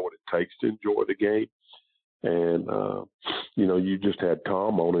game. I know what it takes to enjoy the game. And, you just had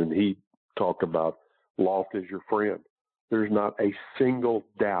Tom on and he talked about loft is your friend. There's not a single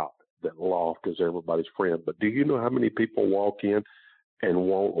doubt that loft is everybody's friend. But do you know how many people walk in and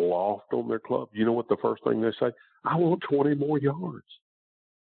want loft on their club? You know what the first thing they say? I want 20 more yards.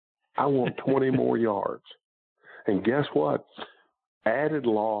 I want 20 more yards. And guess what? Added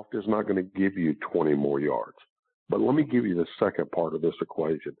loft is not going to give you 20 more yards. But let me give you the second part of this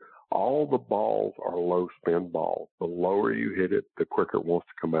equation. All the balls are low spin balls. The lower you hit it, the quicker it wants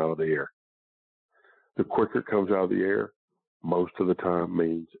to come out of the air. The quicker it comes out of the air, most of the time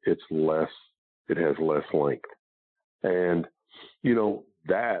means it has less length. And,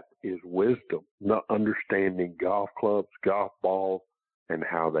 that is wisdom, not understanding golf clubs, golf balls, and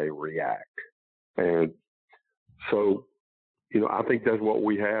how they react. And so, I think that's what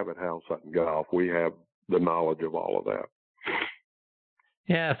we have at Hal Sutton Golf. We have the knowledge of all of that.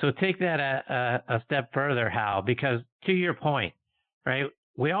 Yeah, so take that a step further, Hal, because to your point, right,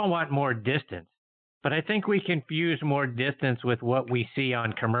 we all want more distance, but I think we confuse more distance with what we see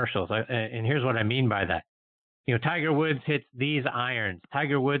on commercials. And here's what I mean by that. Tiger Woods hits these irons.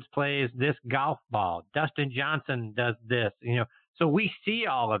 Tiger Woods plays this golf ball. Dustin Johnson does this, So we see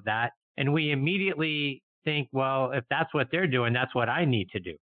all of that, and we immediately think, well, if that's what they're doing, that's what I need to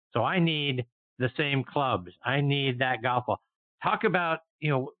do. So I need the same clubs. I need that golf ball. Talk about,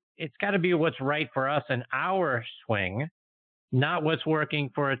 it's got to be what's right for us in our swing, not what's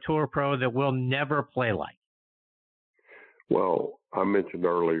working for a tour pro that we'll never play like. Well, I mentioned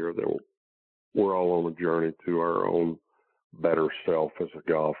earlier that we're all on a journey to our own better self as a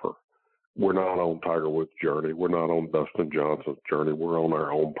golfer. We're not on Tiger Woods' journey. We're not on Dustin Johnson's journey. We're on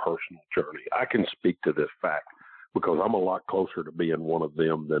our own personal journey. I can speak to this fact because I'm a lot closer to being one of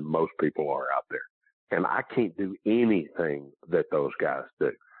them than most people are out there. And I can't do anything that those guys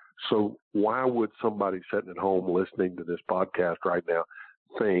do. So why would somebody sitting at home listening to this podcast right now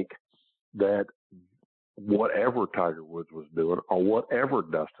think that whatever Tiger Woods was doing or whatever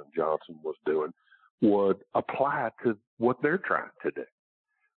Dustin Johnson was doing would apply to what they're trying to do?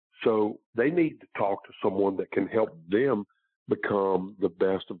 So they need to talk to someone that can help them become the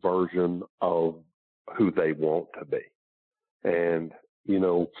best version of who they want to be. And,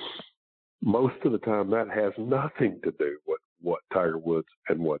 most of the time that has nothing to do with what Tiger Woods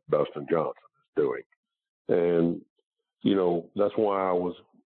and what Dustin Johnson is doing. And, that's why I was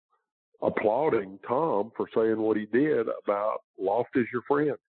applauding Tom for saying what he did about loft is your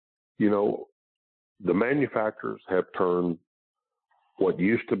friend. The manufacturers have turned what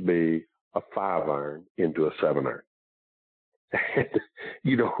used to be a 5-iron into a 7-iron.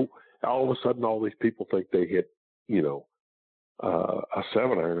 And, all of a sudden, all these people think they hit, a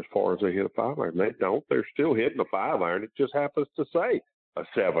 7-iron as far as they hit a 5-iron. They don't. They're still hitting a 5-iron. It just happens to say a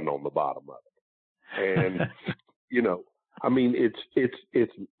 7 on the bottom of it. And,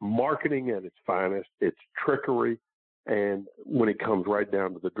 it's marketing at its finest. It's trickery. And when it comes right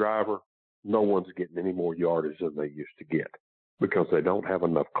down to the driver, no one's getting any more yardage than they used to get because they don't have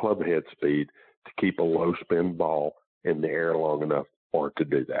enough club head speed to keep a low spin ball in the air long enough for it to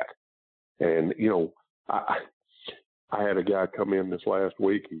do that. And, I had a guy come in this last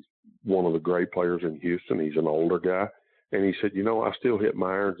week. He's one of the great players in Houston. He's an older guy. And he said, I still hit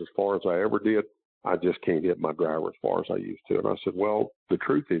my irons as far as I ever did. I just can't hit my driver as far as I used to. And I said, well, the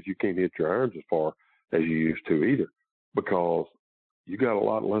truth is you can't hit your irons as far as you used to either because you got a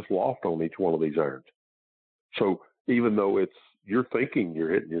lot less loft on each one of these irons. So even though you're thinking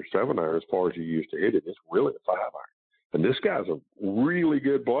you're hitting your 7-iron as far as you used to hit it, it's really a 5-iron. And this guy's a really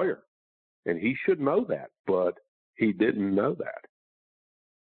good player. And he should know that, but he didn't know that.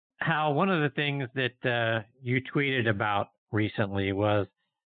 Hal, one of the things that you tweeted about recently was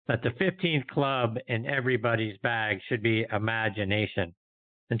that the 15th club in everybody's bag should be imagination.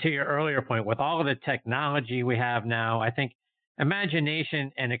 And to your earlier point, with all of the technology we have now, I think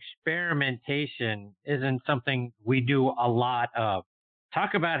imagination and experimentation isn't something we do a lot of.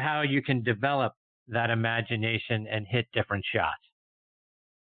 Talk about how you can develop that imagination and hit different shots.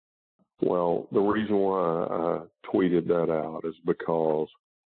 Well, the reason why I tweeted that out is because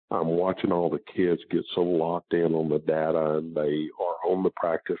I'm watching all the kids get so locked in on the data, and they are on the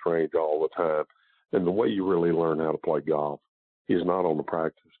practice range all the time. And the way you really learn how to play golf is not on the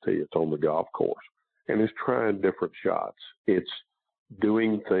practice tee, it's on the golf course. And it's trying different shots. It's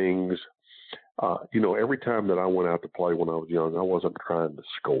doing things. Every time that I went out to play when I was young, I wasn't trying to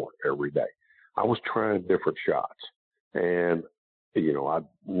score every day. I was trying different shots. And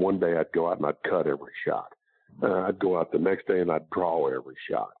one day I'd go out and I'd cut every shot. I'd go out the next day and I'd draw every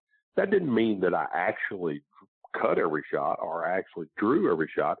shot. That didn't mean that I actually cut every shot or actually drew every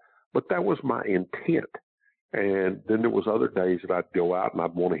shot, but that was my intent. And then there was other days that I'd go out and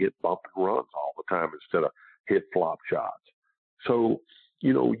I'd want to hit bump and runs all the time instead of hit flop shots. So,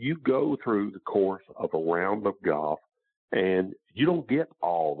 you go through the course of a round of golf and you don't get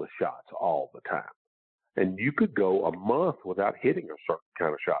all the shots all the time. And you could go a month without hitting a certain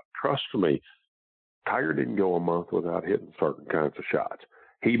kind of shot. Trust me, Tiger didn't go a month without hitting certain kinds of shots.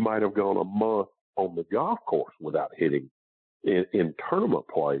 He might have gone a month on the golf course without hitting, in tournament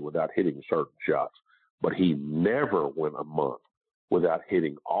play without hitting certain shots. But he never went a month without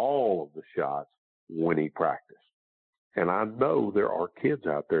hitting all of the shots when he practiced. And I know there are kids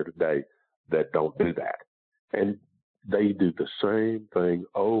out there today that don't do that. And they do the same thing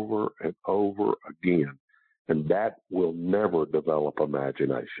over and over again. And that will never develop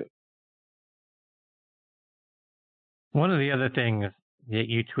imagination. One of the other things that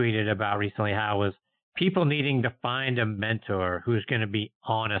you tweeted about recently, Hal, was people needing to find a mentor who's going to be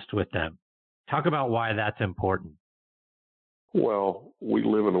honest with them. Talk about why that's important. Well, we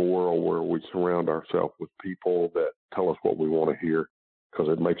live in a world where we surround ourselves with people that tell us what we want to hear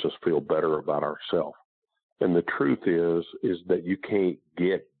because it makes us feel better about ourselves. And the truth is that you can't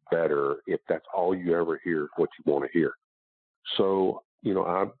get better if that's all you ever hear is what you want to hear. So,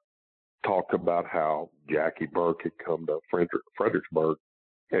 I talked about how Jackie Burke had come to Fredericksburg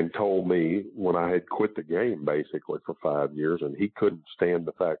and told me when I had quit the game basically for 5 years, and he couldn't stand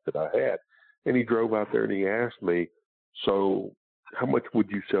the fact that I had. And he drove out there and he asked me, so how much would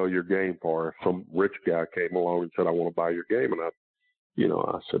you sell your game for if some rich guy came along and said, I want to buy your game? And I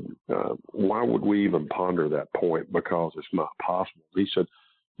said, why would we even ponder that point? Because it's not possible. He said,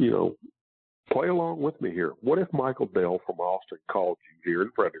 play along with me here. What if Michael Dell from Austin called you here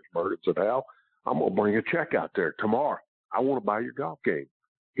in Fredericksburg and said, Al, I'm going to bring a check out there tomorrow. I want to buy your golf game.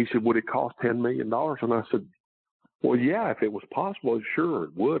 He said, would it cost $10 million? And I said, well, yeah, if it was possible, sure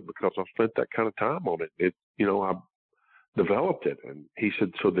it would, because I spent that kind of time on it. I developed it. And he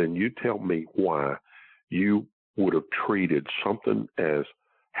said, so then you tell me why you would have treated something as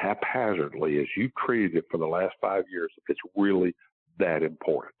haphazardly as you treated it for the last 5 years if it's really that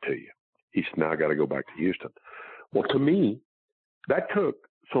important to you. He said, now I got to go back to Houston. Well, to me, that took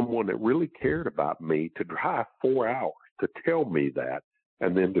someone that really cared about me to drive 4 hours to tell me that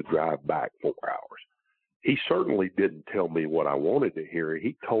and then to drive back 4 hours. he certainly didn't tell me what I wanted to hear.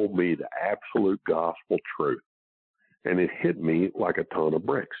 He told me the absolute gospel truth, and it hit me like a ton of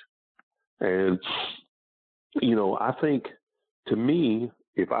bricks. And, I think, to me,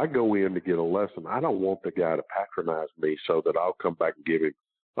 if I go in to get a lesson, I don't want the guy to patronize me so that I'll come back and give him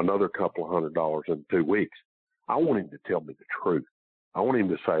another couple of $100 in 2 weeks. I want him to tell me the truth. I want him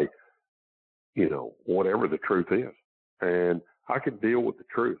to say, whatever the truth is. And I can deal with the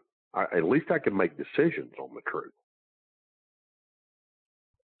truth. At least I can make decisions on the truth.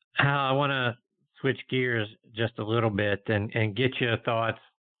 I want to switch gears just a little bit and get your thoughts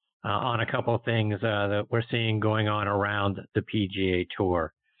on a couple of things that we're seeing going on around the PGA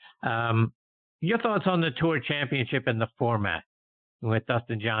Tour. Your thoughts on the Tour Championship and the format, with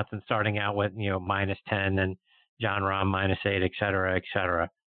Dustin Johnson starting out with, -10 and Jon Rahm -8, et cetera, et cetera.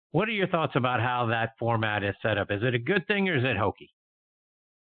 What are your thoughts about how that format is set up? Is it a good thing or is it hokey?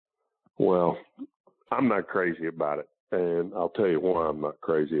 Well, I'm not crazy about it, and I'll tell you why I'm not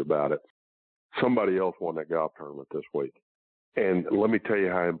crazy about it. Somebody else won that golf tournament this week, and let me tell you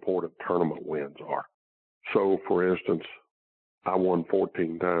how important tournament wins are. So, for instance, I won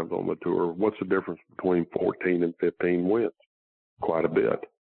 14 times on the tour. What's the difference between 14 and 15 wins? Quite a bit.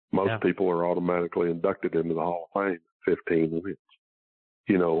 Most people are automatically inducted into the Hall of Fame at 15 wins.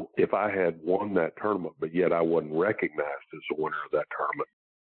 If I had won that tournament, but yet I wasn't recognized as the winner of that tournament,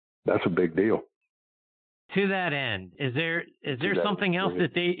 that's a big deal. To that end, is there something else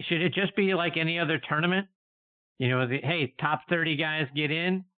that should it just be like any other tournament? Hey, top 30 guys get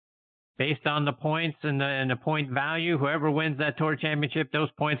in based on the points and the point value. Whoever wins that Tour Championship,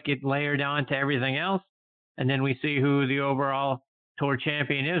 those points get layered on to everything else, and then we see who the overall Tour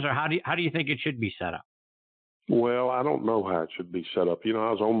champion is. Or how do you think it should be set up? Well, I don't know how it should be set up. I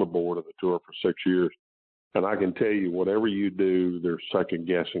was on the board of the tour for 6 years, and I can tell you, whatever you do, there's second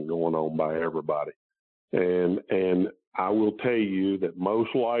guessing going on by everybody. And I will tell you that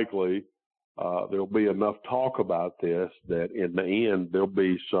most likely there'll be enough talk about this that in the end there'll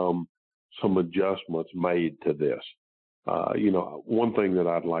be some adjustments made to this. One thing that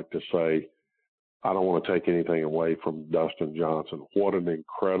I'd like to say, I don't want to take anything away from Dustin Johnson. What an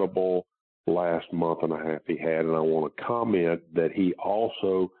incredible last month and a half he had. And I want to comment that he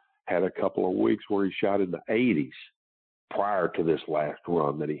also had a couple of weeks where he shot in the 80s prior to this last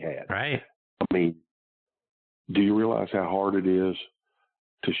run that he had. Right. I mean, do you realize how hard it is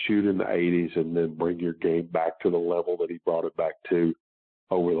to shoot in the 80s and then bring your game back to the level that he brought it back to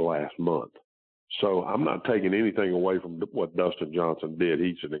over the last month? So I'm not taking anything away from what Dustin Johnson did.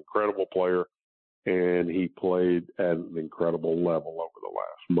 He's an incredible player, and he played at an incredible level over the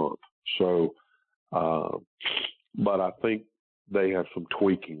last month. So, but I think they have some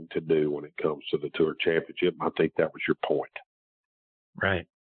tweaking to do when it comes to the Tour Championship. I think that was your point. Right.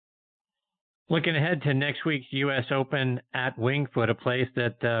 Looking ahead to next week's U.S. Open at Winged Foot, a place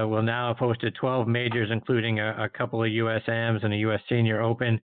that will now have hosted 12 majors, including a couple of U.S. AMs and a U.S. Senior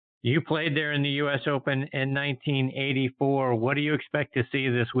Open. You played there in the U.S. Open in 1984. What do you expect to see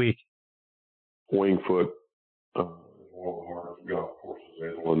this week? Winged Foot, one of the hardest golf courses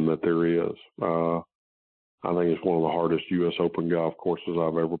inland that there is. I think it's one of the hardest U.S. Open golf courses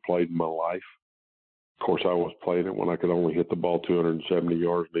I've ever played in my life. Of course, I was playing it when I could only hit the ball 270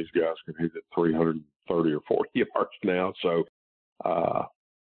 yards. These guys can hit it 330 or 40 yards now. So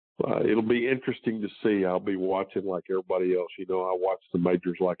it'll be interesting to see. I'll be watching like everybody else. I watch the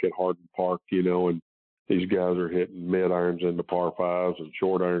majors like at Hardin Park, and these guys are hitting mid-irons into par fives and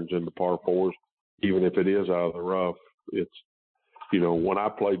short irons into par fours. Even if it is out of the rough, it's, when I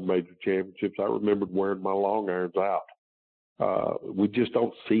played major championships, I remembered wearing my long irons out. We just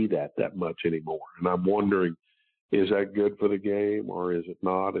don't see that much anymore. And I'm wondering, is that good for the game or is it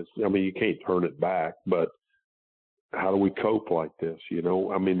not? You can't turn it back, but how do we cope like this?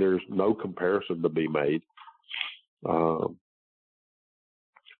 There's no comparison to be made. There's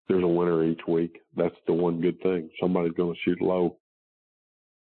a winner each week. That's the one good thing. Somebody's going to shoot low.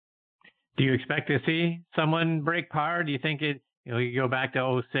 Do you expect to see someone break par? Do you think you go back to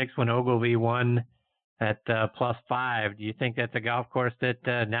 2006 when Ogilvy won at +5. Do you think that's a golf course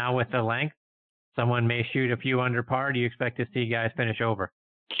that now with the length, someone may shoot a few under par? Do you expect to see guys finish over?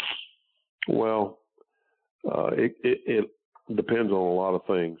 Well, it depends on a lot of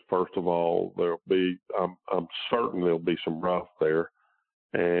things. First of all, I'm certain there'll be some rough there,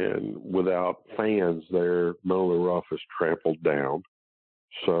 and without fans there, none of the rough is trampled down.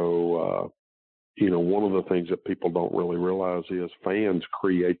 So, one of the things that people don't really realize is fans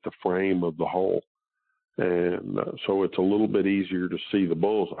create the frame of the hole. And so it's a little bit easier to see the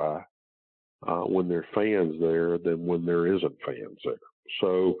bullseye when there are fans there than when there isn't fans there.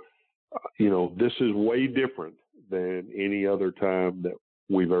 So this is way different than any other time that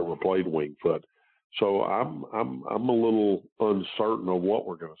we've ever played Winged Foot. So I'm a little uncertain of what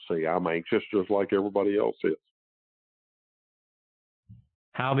we're going to see. I'm anxious just like everybody else is.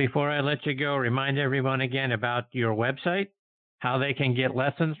 Hal, before I let you go, remind everyone again about your website, how they can get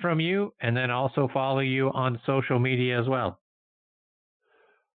lessons from you, and then also follow you on social media as well.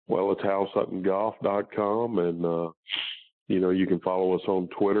 Well, it's HalSuttonGolf.com, and you can follow us on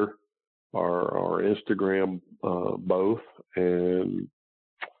Twitter or Instagram, both, and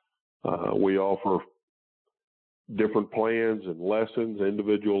we offer different plans and lessons,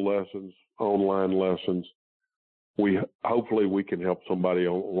 individual lessons, online lessons. Hopefully we can help somebody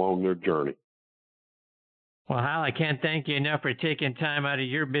along their journey. Well, Hal, I can't thank you enough for taking time out of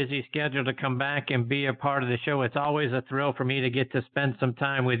your busy schedule to come back and be a part of the show. It's always a thrill for me to get to spend some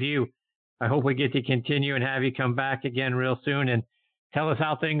time with you. I hope we get to continue and have you come back again real soon and tell us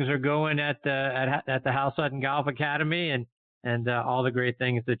how things are going at the Hal Sutton Golf Academy and all the great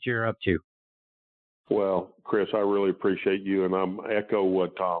things that you're up to. Well, Chris, I really appreciate you, and I'm echo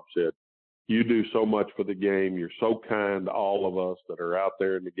what Tom said. You do so much for the game. You're so kind to all of us that are out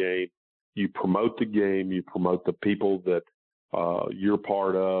there in the game. You promote the game. You promote the people that you're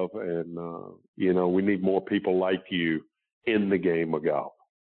part of. And, we need more people like you in the game of golf.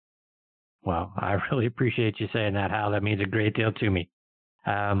 Well, I really appreciate you saying that, Hal. That means a great deal to me.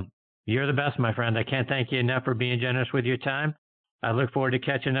 You're the best, my friend. I can't thank you enough for being generous with your time. I look forward to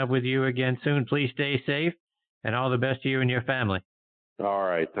catching up with you again soon. Please stay safe, and all the best to you and your family. All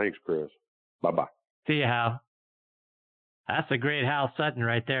right. Thanks, Chris. Bye-bye. See you, Hal. That's the great Hal Sutton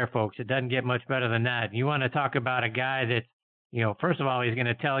right there, folks. It doesn't get much better than that. You want to talk about a guy that, first of all, he's going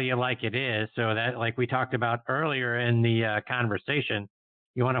to tell you like it is. So that, like we talked about earlier in the conversation,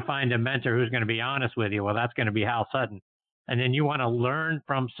 you want to find a mentor who's going to be honest with you. Well, that's going to be Hal Sutton. And then you want to learn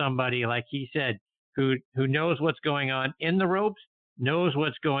from somebody, like he said, who knows what's going on in the ropes, knows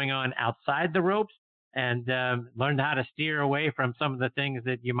what's going on outside the ropes, and learn how to steer away from some of the things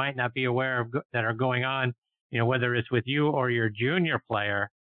that you might not be aware of that are going on, whether it's with you or your junior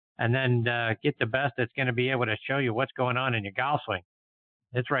player, and then get the best that's going to be able to show you what's going on in your golf swing.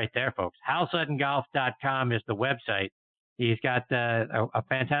 It's right there, folks. HalSuttonGolf.com is the website. He's got a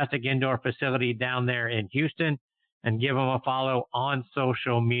fantastic indoor facility down there in Houston, and give him a follow on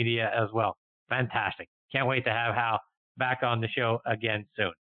social media as well. Fantastic. Can't wait to have Hal back on the show again soon.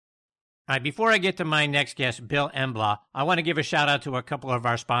 All right, before I get to my next guest, Bill Emblau, I want to give a shout out to a couple of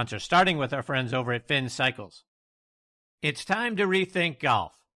our sponsors, starting with our friends over at Finn Cycles. It's time to rethink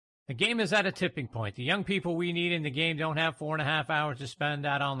golf. The game is at a tipping point. The young people we need in the game don't have 4.5 hours to spend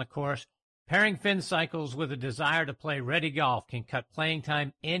out on the course. Pairing Finn Cycles with a desire to play ready golf can cut playing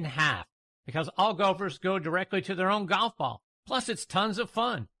time in half because all golfers go directly to their own golf ball. Plus, it's tons of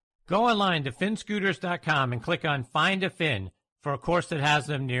fun. Go online to finscooters.com and click on Find a Fin for a course that has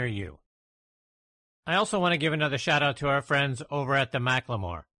them near you. I also want to give another shout out to our friends over at the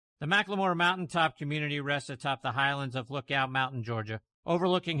Macklemore. The Macklemore Mountaintop community rests atop the highlands of Lookout Mountain, Georgia,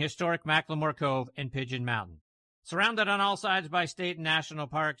 overlooking historic Macklemore Cove and Pigeon Mountain. Surrounded on all sides by state and national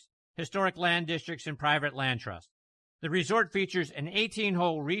parks, historic land districts, and private land trusts. The resort features an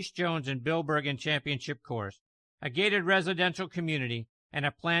 18-hole Reese Jones and Bill Bergen championship course, a gated residential community, and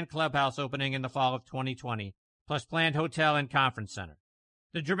a planned clubhouse opening in the fall of 2020, plus planned hotel and conference center.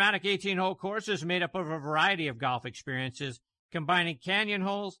 The dramatic 18-hole course is made up of a variety of golf experiences, combining canyon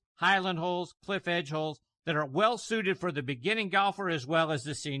holes, highland holes, cliff edge holes that are well suited for the beginning golfer as well as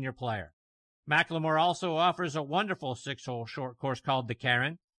the senior player. Macklemore also offers a wonderful 6-hole short course called the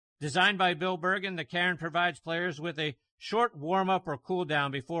Cairn. Designed by Bill Bergen, the Cairn provides players with a short warm-up or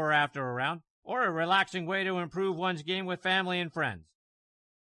cool-down before or after a round, or a relaxing way to improve one's game with family and friends.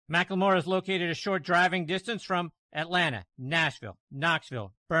 Macklemore is located a short driving distance from Atlanta, Nashville,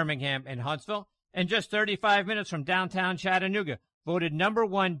 Knoxville, Birmingham, and Huntsville, and just 35 minutes from downtown Chattanooga, voted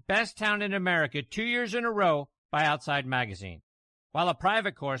 #1 best town in America 2 years in a row by Outside Magazine. While a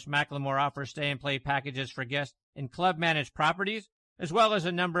private course, Macklemore offers stay and play packages for guests in club-managed properties, as well as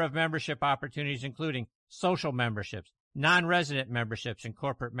a number of membership opportunities, including social memberships, non-resident memberships, and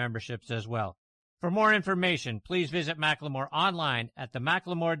corporate memberships as well. For more information, please visit Macklemore online at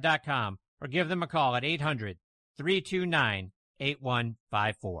themacklemore.com or give them a call at 800-329-8154.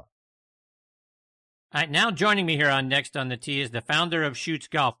 All right, now joining me here on Next on the Tee is the founder of Shootz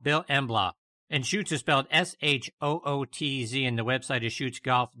Golf, Bill Emblau. And Shootz is spelled Shootz, and the website is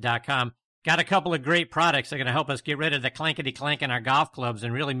shootzgolf.com. Got a couple of great products that are going to help us get rid of the clankety-clank in our golf clubs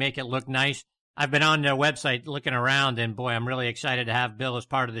and really make it look nice. I've been on their website looking around, and boy, I'm really excited to have Bill as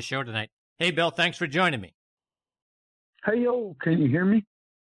part of the show tonight. Hey, Bill, thanks for joining me. Hey, yo, can you hear me?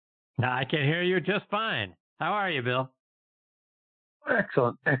 Now, I can hear you just fine. How are you, Bill?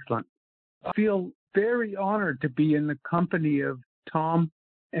 Excellent, excellent. I feel very honored to be in the company of Tom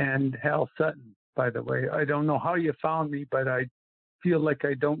and Hal Sutton, by the way. I don't know how you found me, but I feel like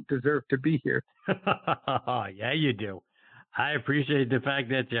I don't deserve to be here. Yeah, you do. I appreciate the fact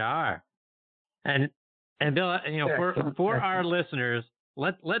that you are. And Bill, for our listeners,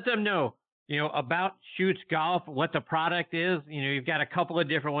 let them know, about Shootz Golf, what the product is. You've got a couple of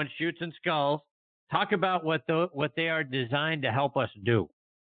different ones, Shootz and Skulls. Talk about what they are designed to help us do.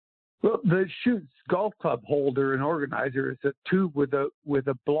 Well, the Shootz golf club holder and organizer is a tube with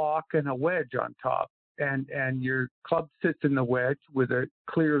a block and a wedge on top, and your club sits in the wedge with a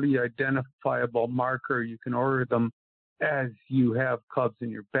clearly identifiable marker. You can order them as you have clubs in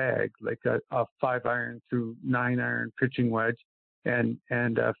your bag, like a 5-iron through 9-iron pitching wedge, and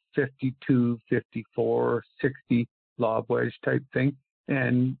a 52, 54, 60 lob wedge type thing,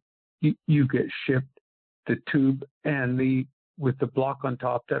 and you get shipped the tube and with the block on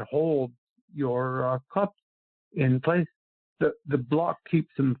top that holds your cups in place. The block keeps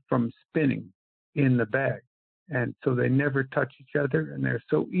them from spinning in the bag, and so they never touch each other, and they're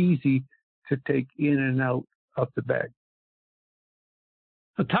so easy to take in and out of the bag.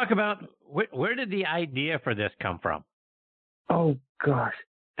 So talk about where did the idea for this come from? Oh gosh,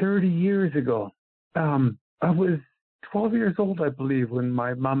 30 years ago. I was 12 years old, I believe, when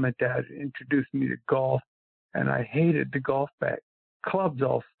my mom and dad introduced me to golf, and I hated the golf bag. Clubs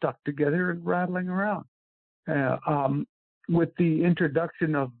all stuck together and rattling around. With the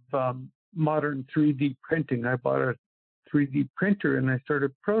introduction of modern 3D printing, I bought a 3D printer and I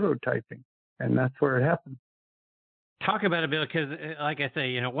started prototyping, and that's where it happened. Talk about it, Bill, because like I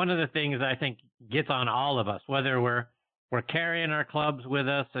say, one of the things I think gets on all of us, whether we're carrying our clubs with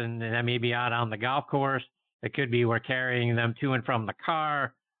us and that may be out on the golf course, it could be we're carrying them to and from the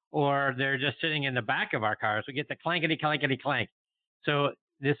car, or they're just sitting in the back of our cars. We get the clankety, clankety, clank. So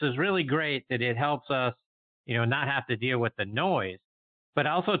this is really great that it helps us, not have to deal with the noise. But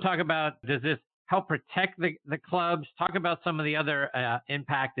also talk about, does this help protect the clubs? Talk about some of the other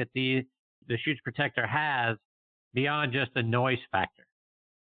impact that the Shootz Protector has beyond just the noise factor.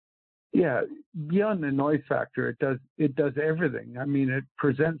 Yeah, beyond the noise factor, it does everything. I mean, it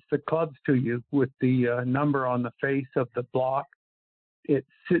presents the clubs to you with the number on the face of the block. It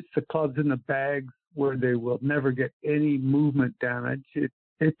sits the clubs in the bags where they will never get any movement damage.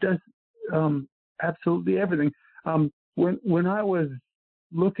 It does absolutely everything. When I was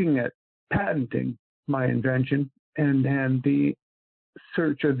looking at patenting my invention and the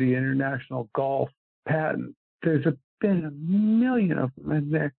search of the International Golf Patent, there's been a million of them,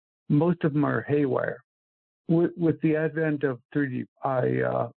 and most of them are haywire. With the advent of 3D,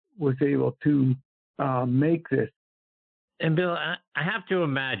 I was able to make this. And Bill, I have to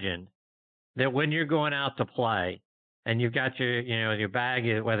imagine that when you're going out to play and you've got your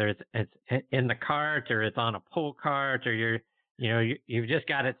bag, whether it's in the cart or it's on a pull cart or you've just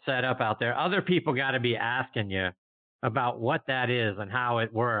got it set up out there, other people got to be asking you about what that is and how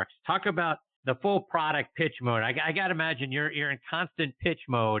it works. Talk about the full product pitch mode. I got to imagine you're in constant pitch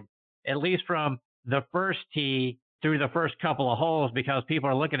mode, at least from the first tee through the first couple of holes, because people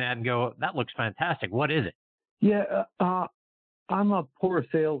are looking at it and go, that looks fantastic. What is it? Yeah, I'm a poor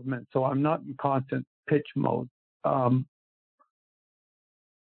salesman, so I'm not in constant pitch mode. When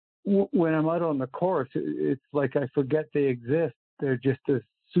I'm out on the course, it's like I forget they exist. They're just a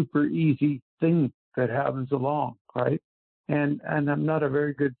super easy thing that happens along, right? And I'm not a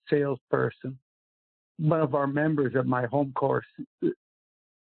very good salesperson. One of our members at my home course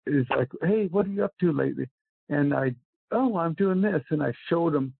is like, hey, what are you up to lately? And I'm doing this. And I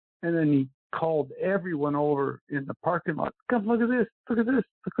showed him, and then he called everyone over in the parking lot. Come, look at this, look at this,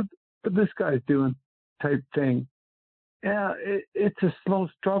 look at what this guy's doing type thing. Yeah, it's a slow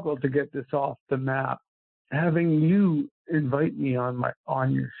struggle to get this off the map. Having you invite me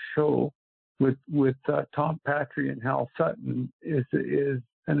on your show with Tom Patri and Hal Sutton is an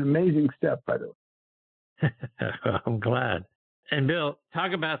amazing step, by the way. I'm glad. And Bill,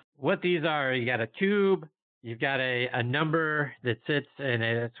 talk about what these are. You got a tube, you've got a number that sits in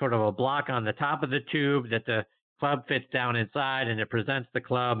a sort of a block on the top of the tube that the club fits down inside, and it presents the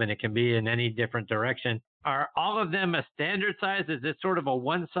club, and it can be in any different direction. Are all of them a standard size? Is this sort of a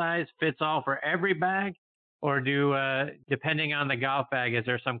one size fits all for every bag? Or depending on the golf bag, is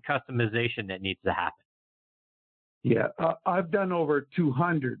there some customization that needs to happen? Yeah, I've done over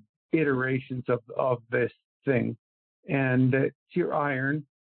 200 iterations of this thing. And it's your iron.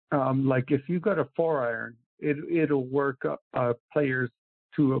 Like if you've got a 4-iron, it'll work players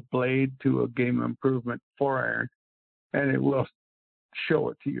to a blade, to a game improvement 4-iron. And it will show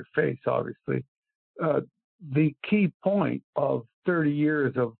it to your face, obviously. The key point of 30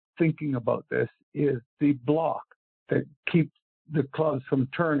 years of thinking about this is the block that keeps the clubs from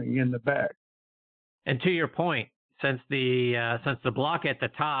turning in the bag. And to your point, since the block at the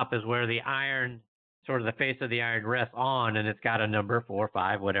top is where the iron, sort of the face of the iron rests on, and it's got a number 4,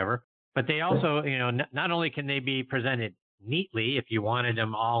 5, whatever. But they also, not only can they be presented neatly if you wanted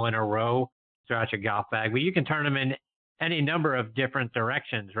them all in a row throughout your golf bag, but you can turn them in any number of different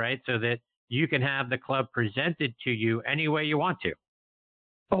directions, right? So that you can have the club presented to you any way you want to.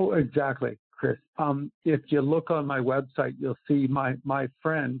 Oh, exactly, Chris. If you look on my website, you'll see my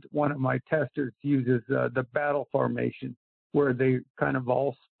friend, one of my testers, uses the battle formation, where they kind of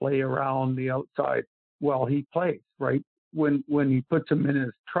all splay around the outside while he plays, right? When he puts them in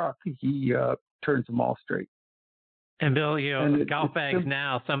his truck, he turns them all straight. And Bill, golf bags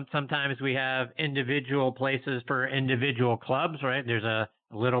now, sometimes we have individual places for individual clubs, right? There's a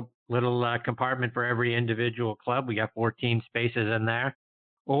little compartment for every individual club. We got 14 spaces in there.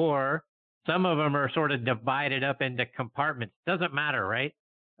 Or some of them are sort of divided up into compartments. Doesn't matter, right?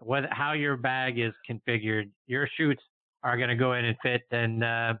 How your bag is configured, your Shootz are going to go in and fit in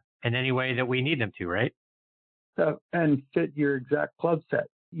any way that we need them to, right? And fit your exact club set.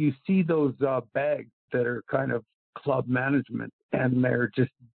 You see those bags that are kind of club management, and they're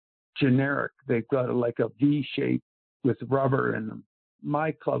just generic. They've got like a V shape with rubber in them.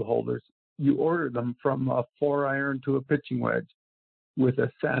 My club holders, you order them from a 4-iron to a pitching wedge with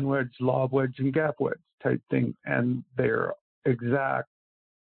a sand wedge, lob wedge, and gap wedge type thing, and they're exact.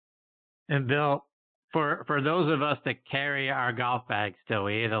 And Bill, for those of us that carry our golf bags still,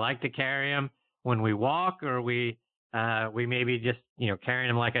 we either like to carry them when we walk, or we maybe just carrying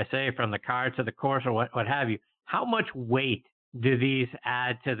them, like I say, from the car to the course, or what have you. How much weight do these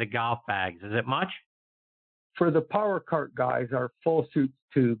add to the golf bags? Is it much? For the power cart guys, our full Shootz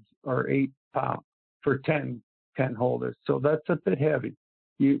tubes are 8 pounds for 10 holders. So that's a bit heavy.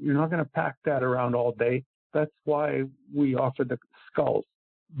 You're not going to pack that around all day. That's why we offer the skulls.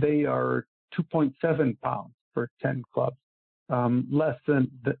 They are 2.7 pounds for 10 clubs, less than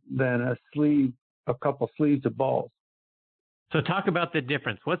a couple sleeves of balls. So talk about the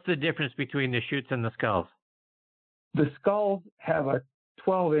difference. What's the difference between the Shootz and the skulls? The skulls have a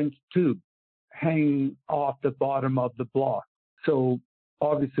 12-inch tube hanging off the bottom of the block. So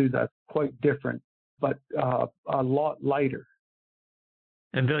obviously that's quite different, but a lot lighter.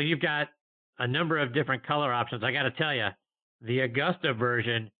 And Bill, you've got a number of different color options. I got to tell you, the Augusta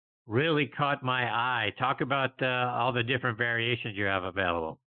version really caught my eye. Talk about all the different variations you have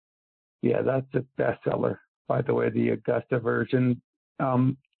available. Yeah, that's a bestseller, by the way, the Augusta version.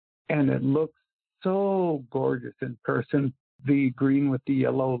 And it looks so gorgeous in person, the green with the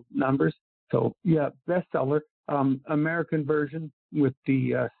yellow numbers. So, yeah, bestseller. American version with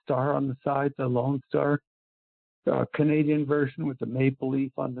the star on the side, the Lone Star. Canadian version with the maple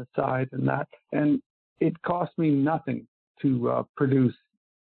leaf on the side and that. And it cost me nothing to produce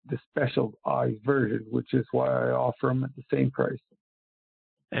the specialized version, which is why I offer them at the same price.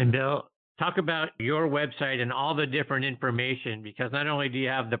 And Bill, talk about your website and all the different information, because not only do you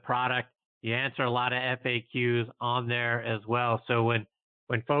have the product, you answer a lot of FAQs on there as well. So when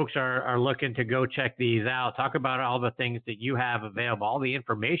folks are looking to go check these out, talk about all the things that you have available, all the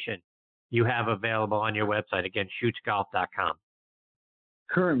information you have available on your website. Again, shootzgolf.com.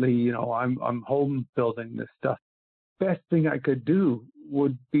 Currently, I'm home building this stuff. Best thing I could do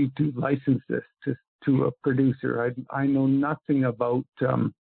would be to license this to a producer. I know nothing about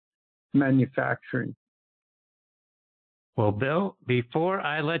manufacturing. Well, Bill, before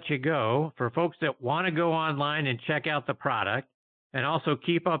I let you go, for folks that want to go online and check out the product and also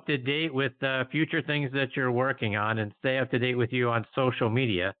keep up to date with future things that you're working on and stay up to date with you on social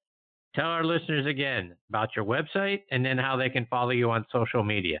media, tell our listeners again about your website and then how they can follow you on social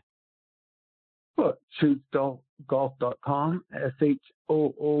media. Well, shootzgolf.com,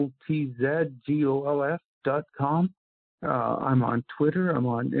 SHOOTZGOLF.com. I'm on Twitter. I'm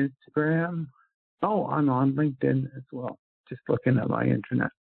on Instagram. Oh, I'm on LinkedIn as well, just looking at my internet.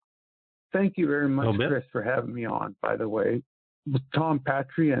 Thank you very much, Chris, for having me on, by the way. With Tom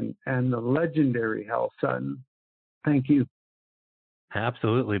Patri and the legendary Hal Sutton. Thank you.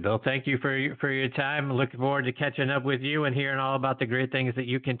 Absolutely, Bill. Thank you for your time. Looking forward to catching up with you and hearing all about the great things that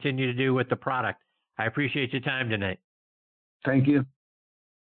you continue to do with the product. I appreciate your time tonight. Thank you.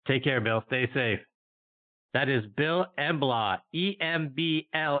 Take care, Bill. Stay safe. That is Bill Emblau. Emblau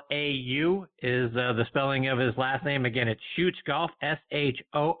is the spelling of his last name. Again, it's Shootz Golf,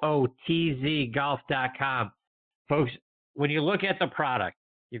 SHOOTZ Golf.com. Folks, when you look at the product,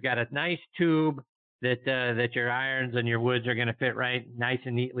 you've got a nice tube that your irons and your woods are going to fit right nice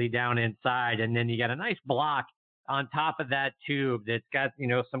and neatly down inside. And then you got a nice block on top of that tube that's got,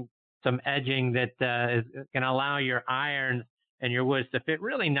 some edging that is going to allow your irons and your woods to fit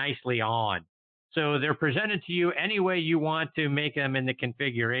really nicely on. So they're presented to you any way you want to make them in the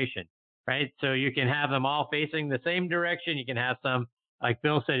configuration, right? So you can have them all facing the same direction. You can have some, like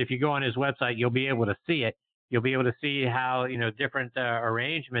Bill said, if you go on his website, you'll be able to see it. You'll be able to see how, different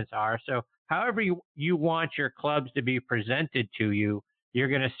arrangements are. So however you want your clubs to be presented to you, you're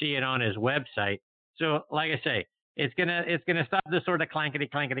going to see it on his website. So like I say, it's gonna stop this sort of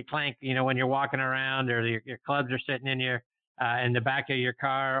clankety clank, when you're walking around or your clubs are sitting in in the back of your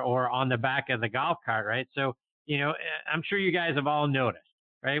car or on the back of the golf cart, right? So, I'm sure you guys have all noticed,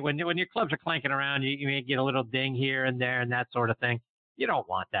 right? When your clubs are clanking around, you may get a little ding here and there and that sort of thing. You don't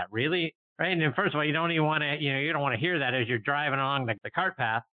want that, really, right? And first of all, you don't even want to, you don't want to hear that as you're driving along the cart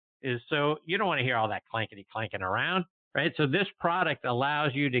path. So you don't want to hear all that clankety clanking around. Right. So this product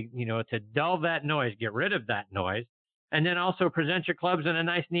allows you to dull that noise, get rid of that noise, and then also present your clubs in a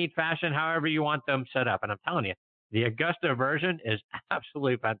nice, neat fashion, however you want them set up. And I'm telling you, the Augusta version is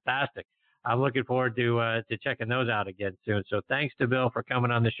absolutely fantastic. I'm looking forward to checking those out again soon. So thanks to Bill for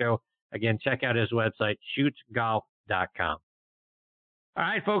coming on the show. Again, check out his website, shootzgolf.com. All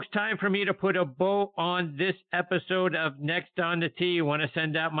right, folks, time for me to put a bow on this episode of Next on the Tee. I want to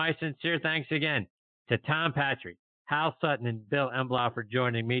send out my sincere thanks again to Tom Patri, Hal Sutton, and Bill Emblau for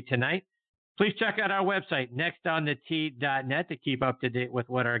joining me tonight. Please check out our website, nextonthetee.net, to keep up to date with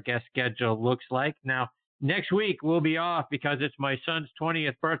what our guest schedule looks like. Now, next week we'll be off because it's my son's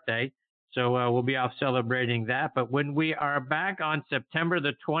 20th birthday, so we'll be off celebrating that. But when we are back on September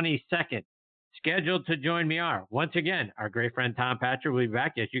the 22nd, scheduled to join me are, once again, our great friend Tom Patri will be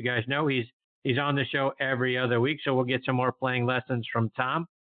back. As you guys know, he's on the show every other week, so we'll get some more playing lessons from Tom.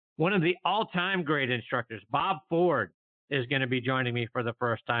 One of the all-time great instructors, Bob Ford, is going to be joining me for the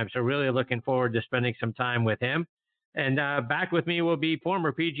first time. So really looking forward to spending some time with him. And back with me will be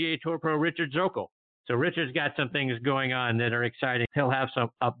former PGA Tour pro Richard Zokol. So Richard's got some things going on that are exciting. He'll have some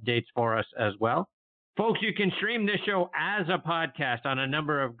updates for us as well. Folks, you can stream this show as a podcast on a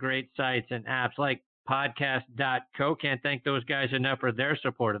number of great sites and apps like podcast.co. Can't thank those guys enough for their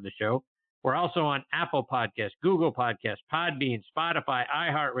support of the show. We're also on Apple Podcasts, Google Podcasts, Podbean, Spotify,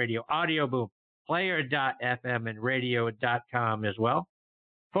 iHeartRadio, Audio Boom, Player.fm, and Radio.com as well.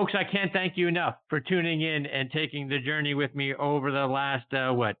 Folks, I can't thank you enough for tuning in and taking the journey with me over the last,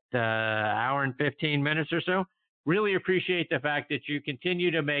 hour and 15 minutes or so. Really appreciate the fact that you continue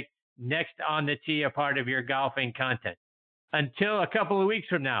to make Next on the Tee a part of your golfing content. Until a couple of weeks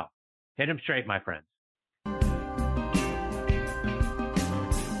from now, hit 'em straight, my friends.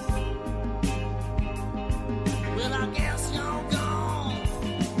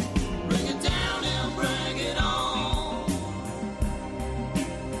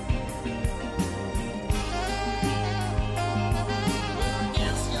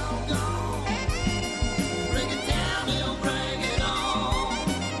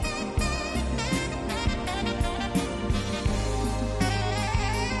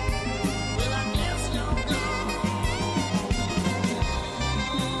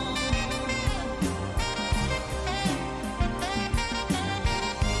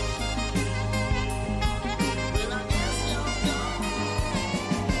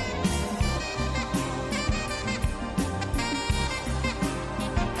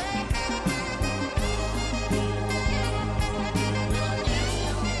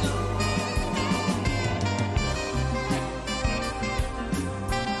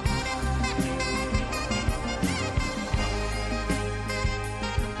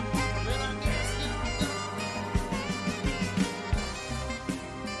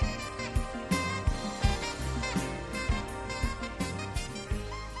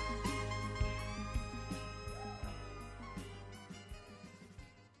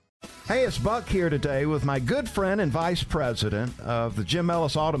 Hey, it's Buck here today with my good friend and vice president of the Jim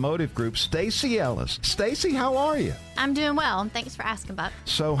Ellis Automotive Group, Stacy Ellis. Stacy, how are you? I'm doing well. Thanks for asking, Buck.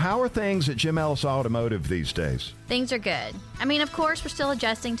 So how are things at Jim Ellis Automotive these days? Things are good. I mean, of course, we're still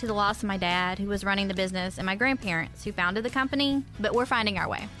adjusting to the loss of my dad, who was running the business, and my grandparents, who founded the company, but we're finding our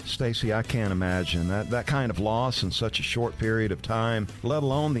way. Stacy, I can't imagine that kind of loss in such a short period of time, let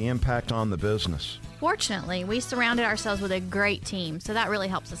alone the impact on the business. Fortunately, we surrounded ourselves with a great team, so that really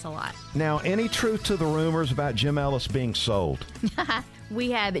helps us a lot. Now, any truth to the rumors about Jim Ellis being sold? We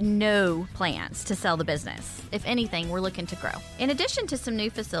have no plans to sell the business. If anything, we're looking to grow. In addition to some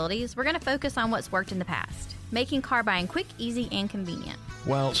new facilities, we're going to focus on what's worked in the past, making car buying quick, easy, and convenient.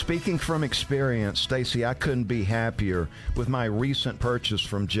 Well, speaking from experience, Stacy, I couldn't be happier with my recent purchase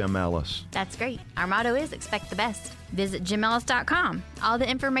from Jim Ellis. That's great. Our motto is expect the best. Visit jimellis.com. All the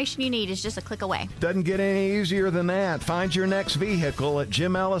information you need is just a click away. Doesn't get any easier than that. Find your next vehicle at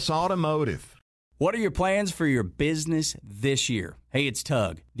Jim Ellis Automotive. What are your plans for your business this year? Hey, it's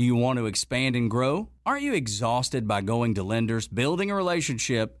Tug. Do you want to expand and grow? Aren't you exhausted by going to lenders, building a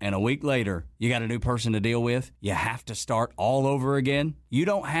relationship, and a week later, you got a new person to deal with? You have to start all over again? You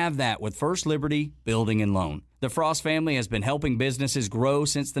don't have that with First Liberty Building and Loan. The Frost family has been helping businesses grow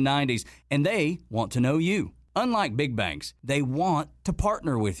since the 90s, and they want to know you. Unlike big banks, they want to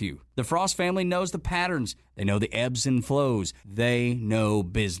partner with you. The Frost family knows the patterns. They know the ebbs and flows. They know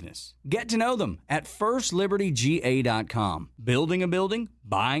business. Get to know them at FirstLibertyGA.com. Building a building,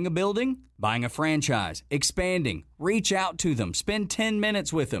 buying a franchise, expanding. Reach out to them. Spend 10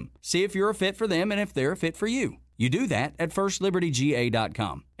 minutes with them. See if you're a fit for them and if they're a fit for you. You do that at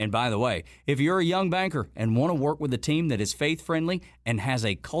FirstLibertyGA.com. And by the way, if you're a young banker and want to work with a team that is faith-friendly and has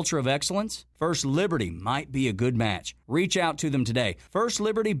a culture of excellence, First Liberty might be a good match. Reach out to them today. First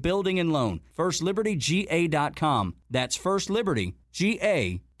Liberty Building and Loan. FirstLibertyGA.com. That's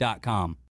FirstLibertyGA.com.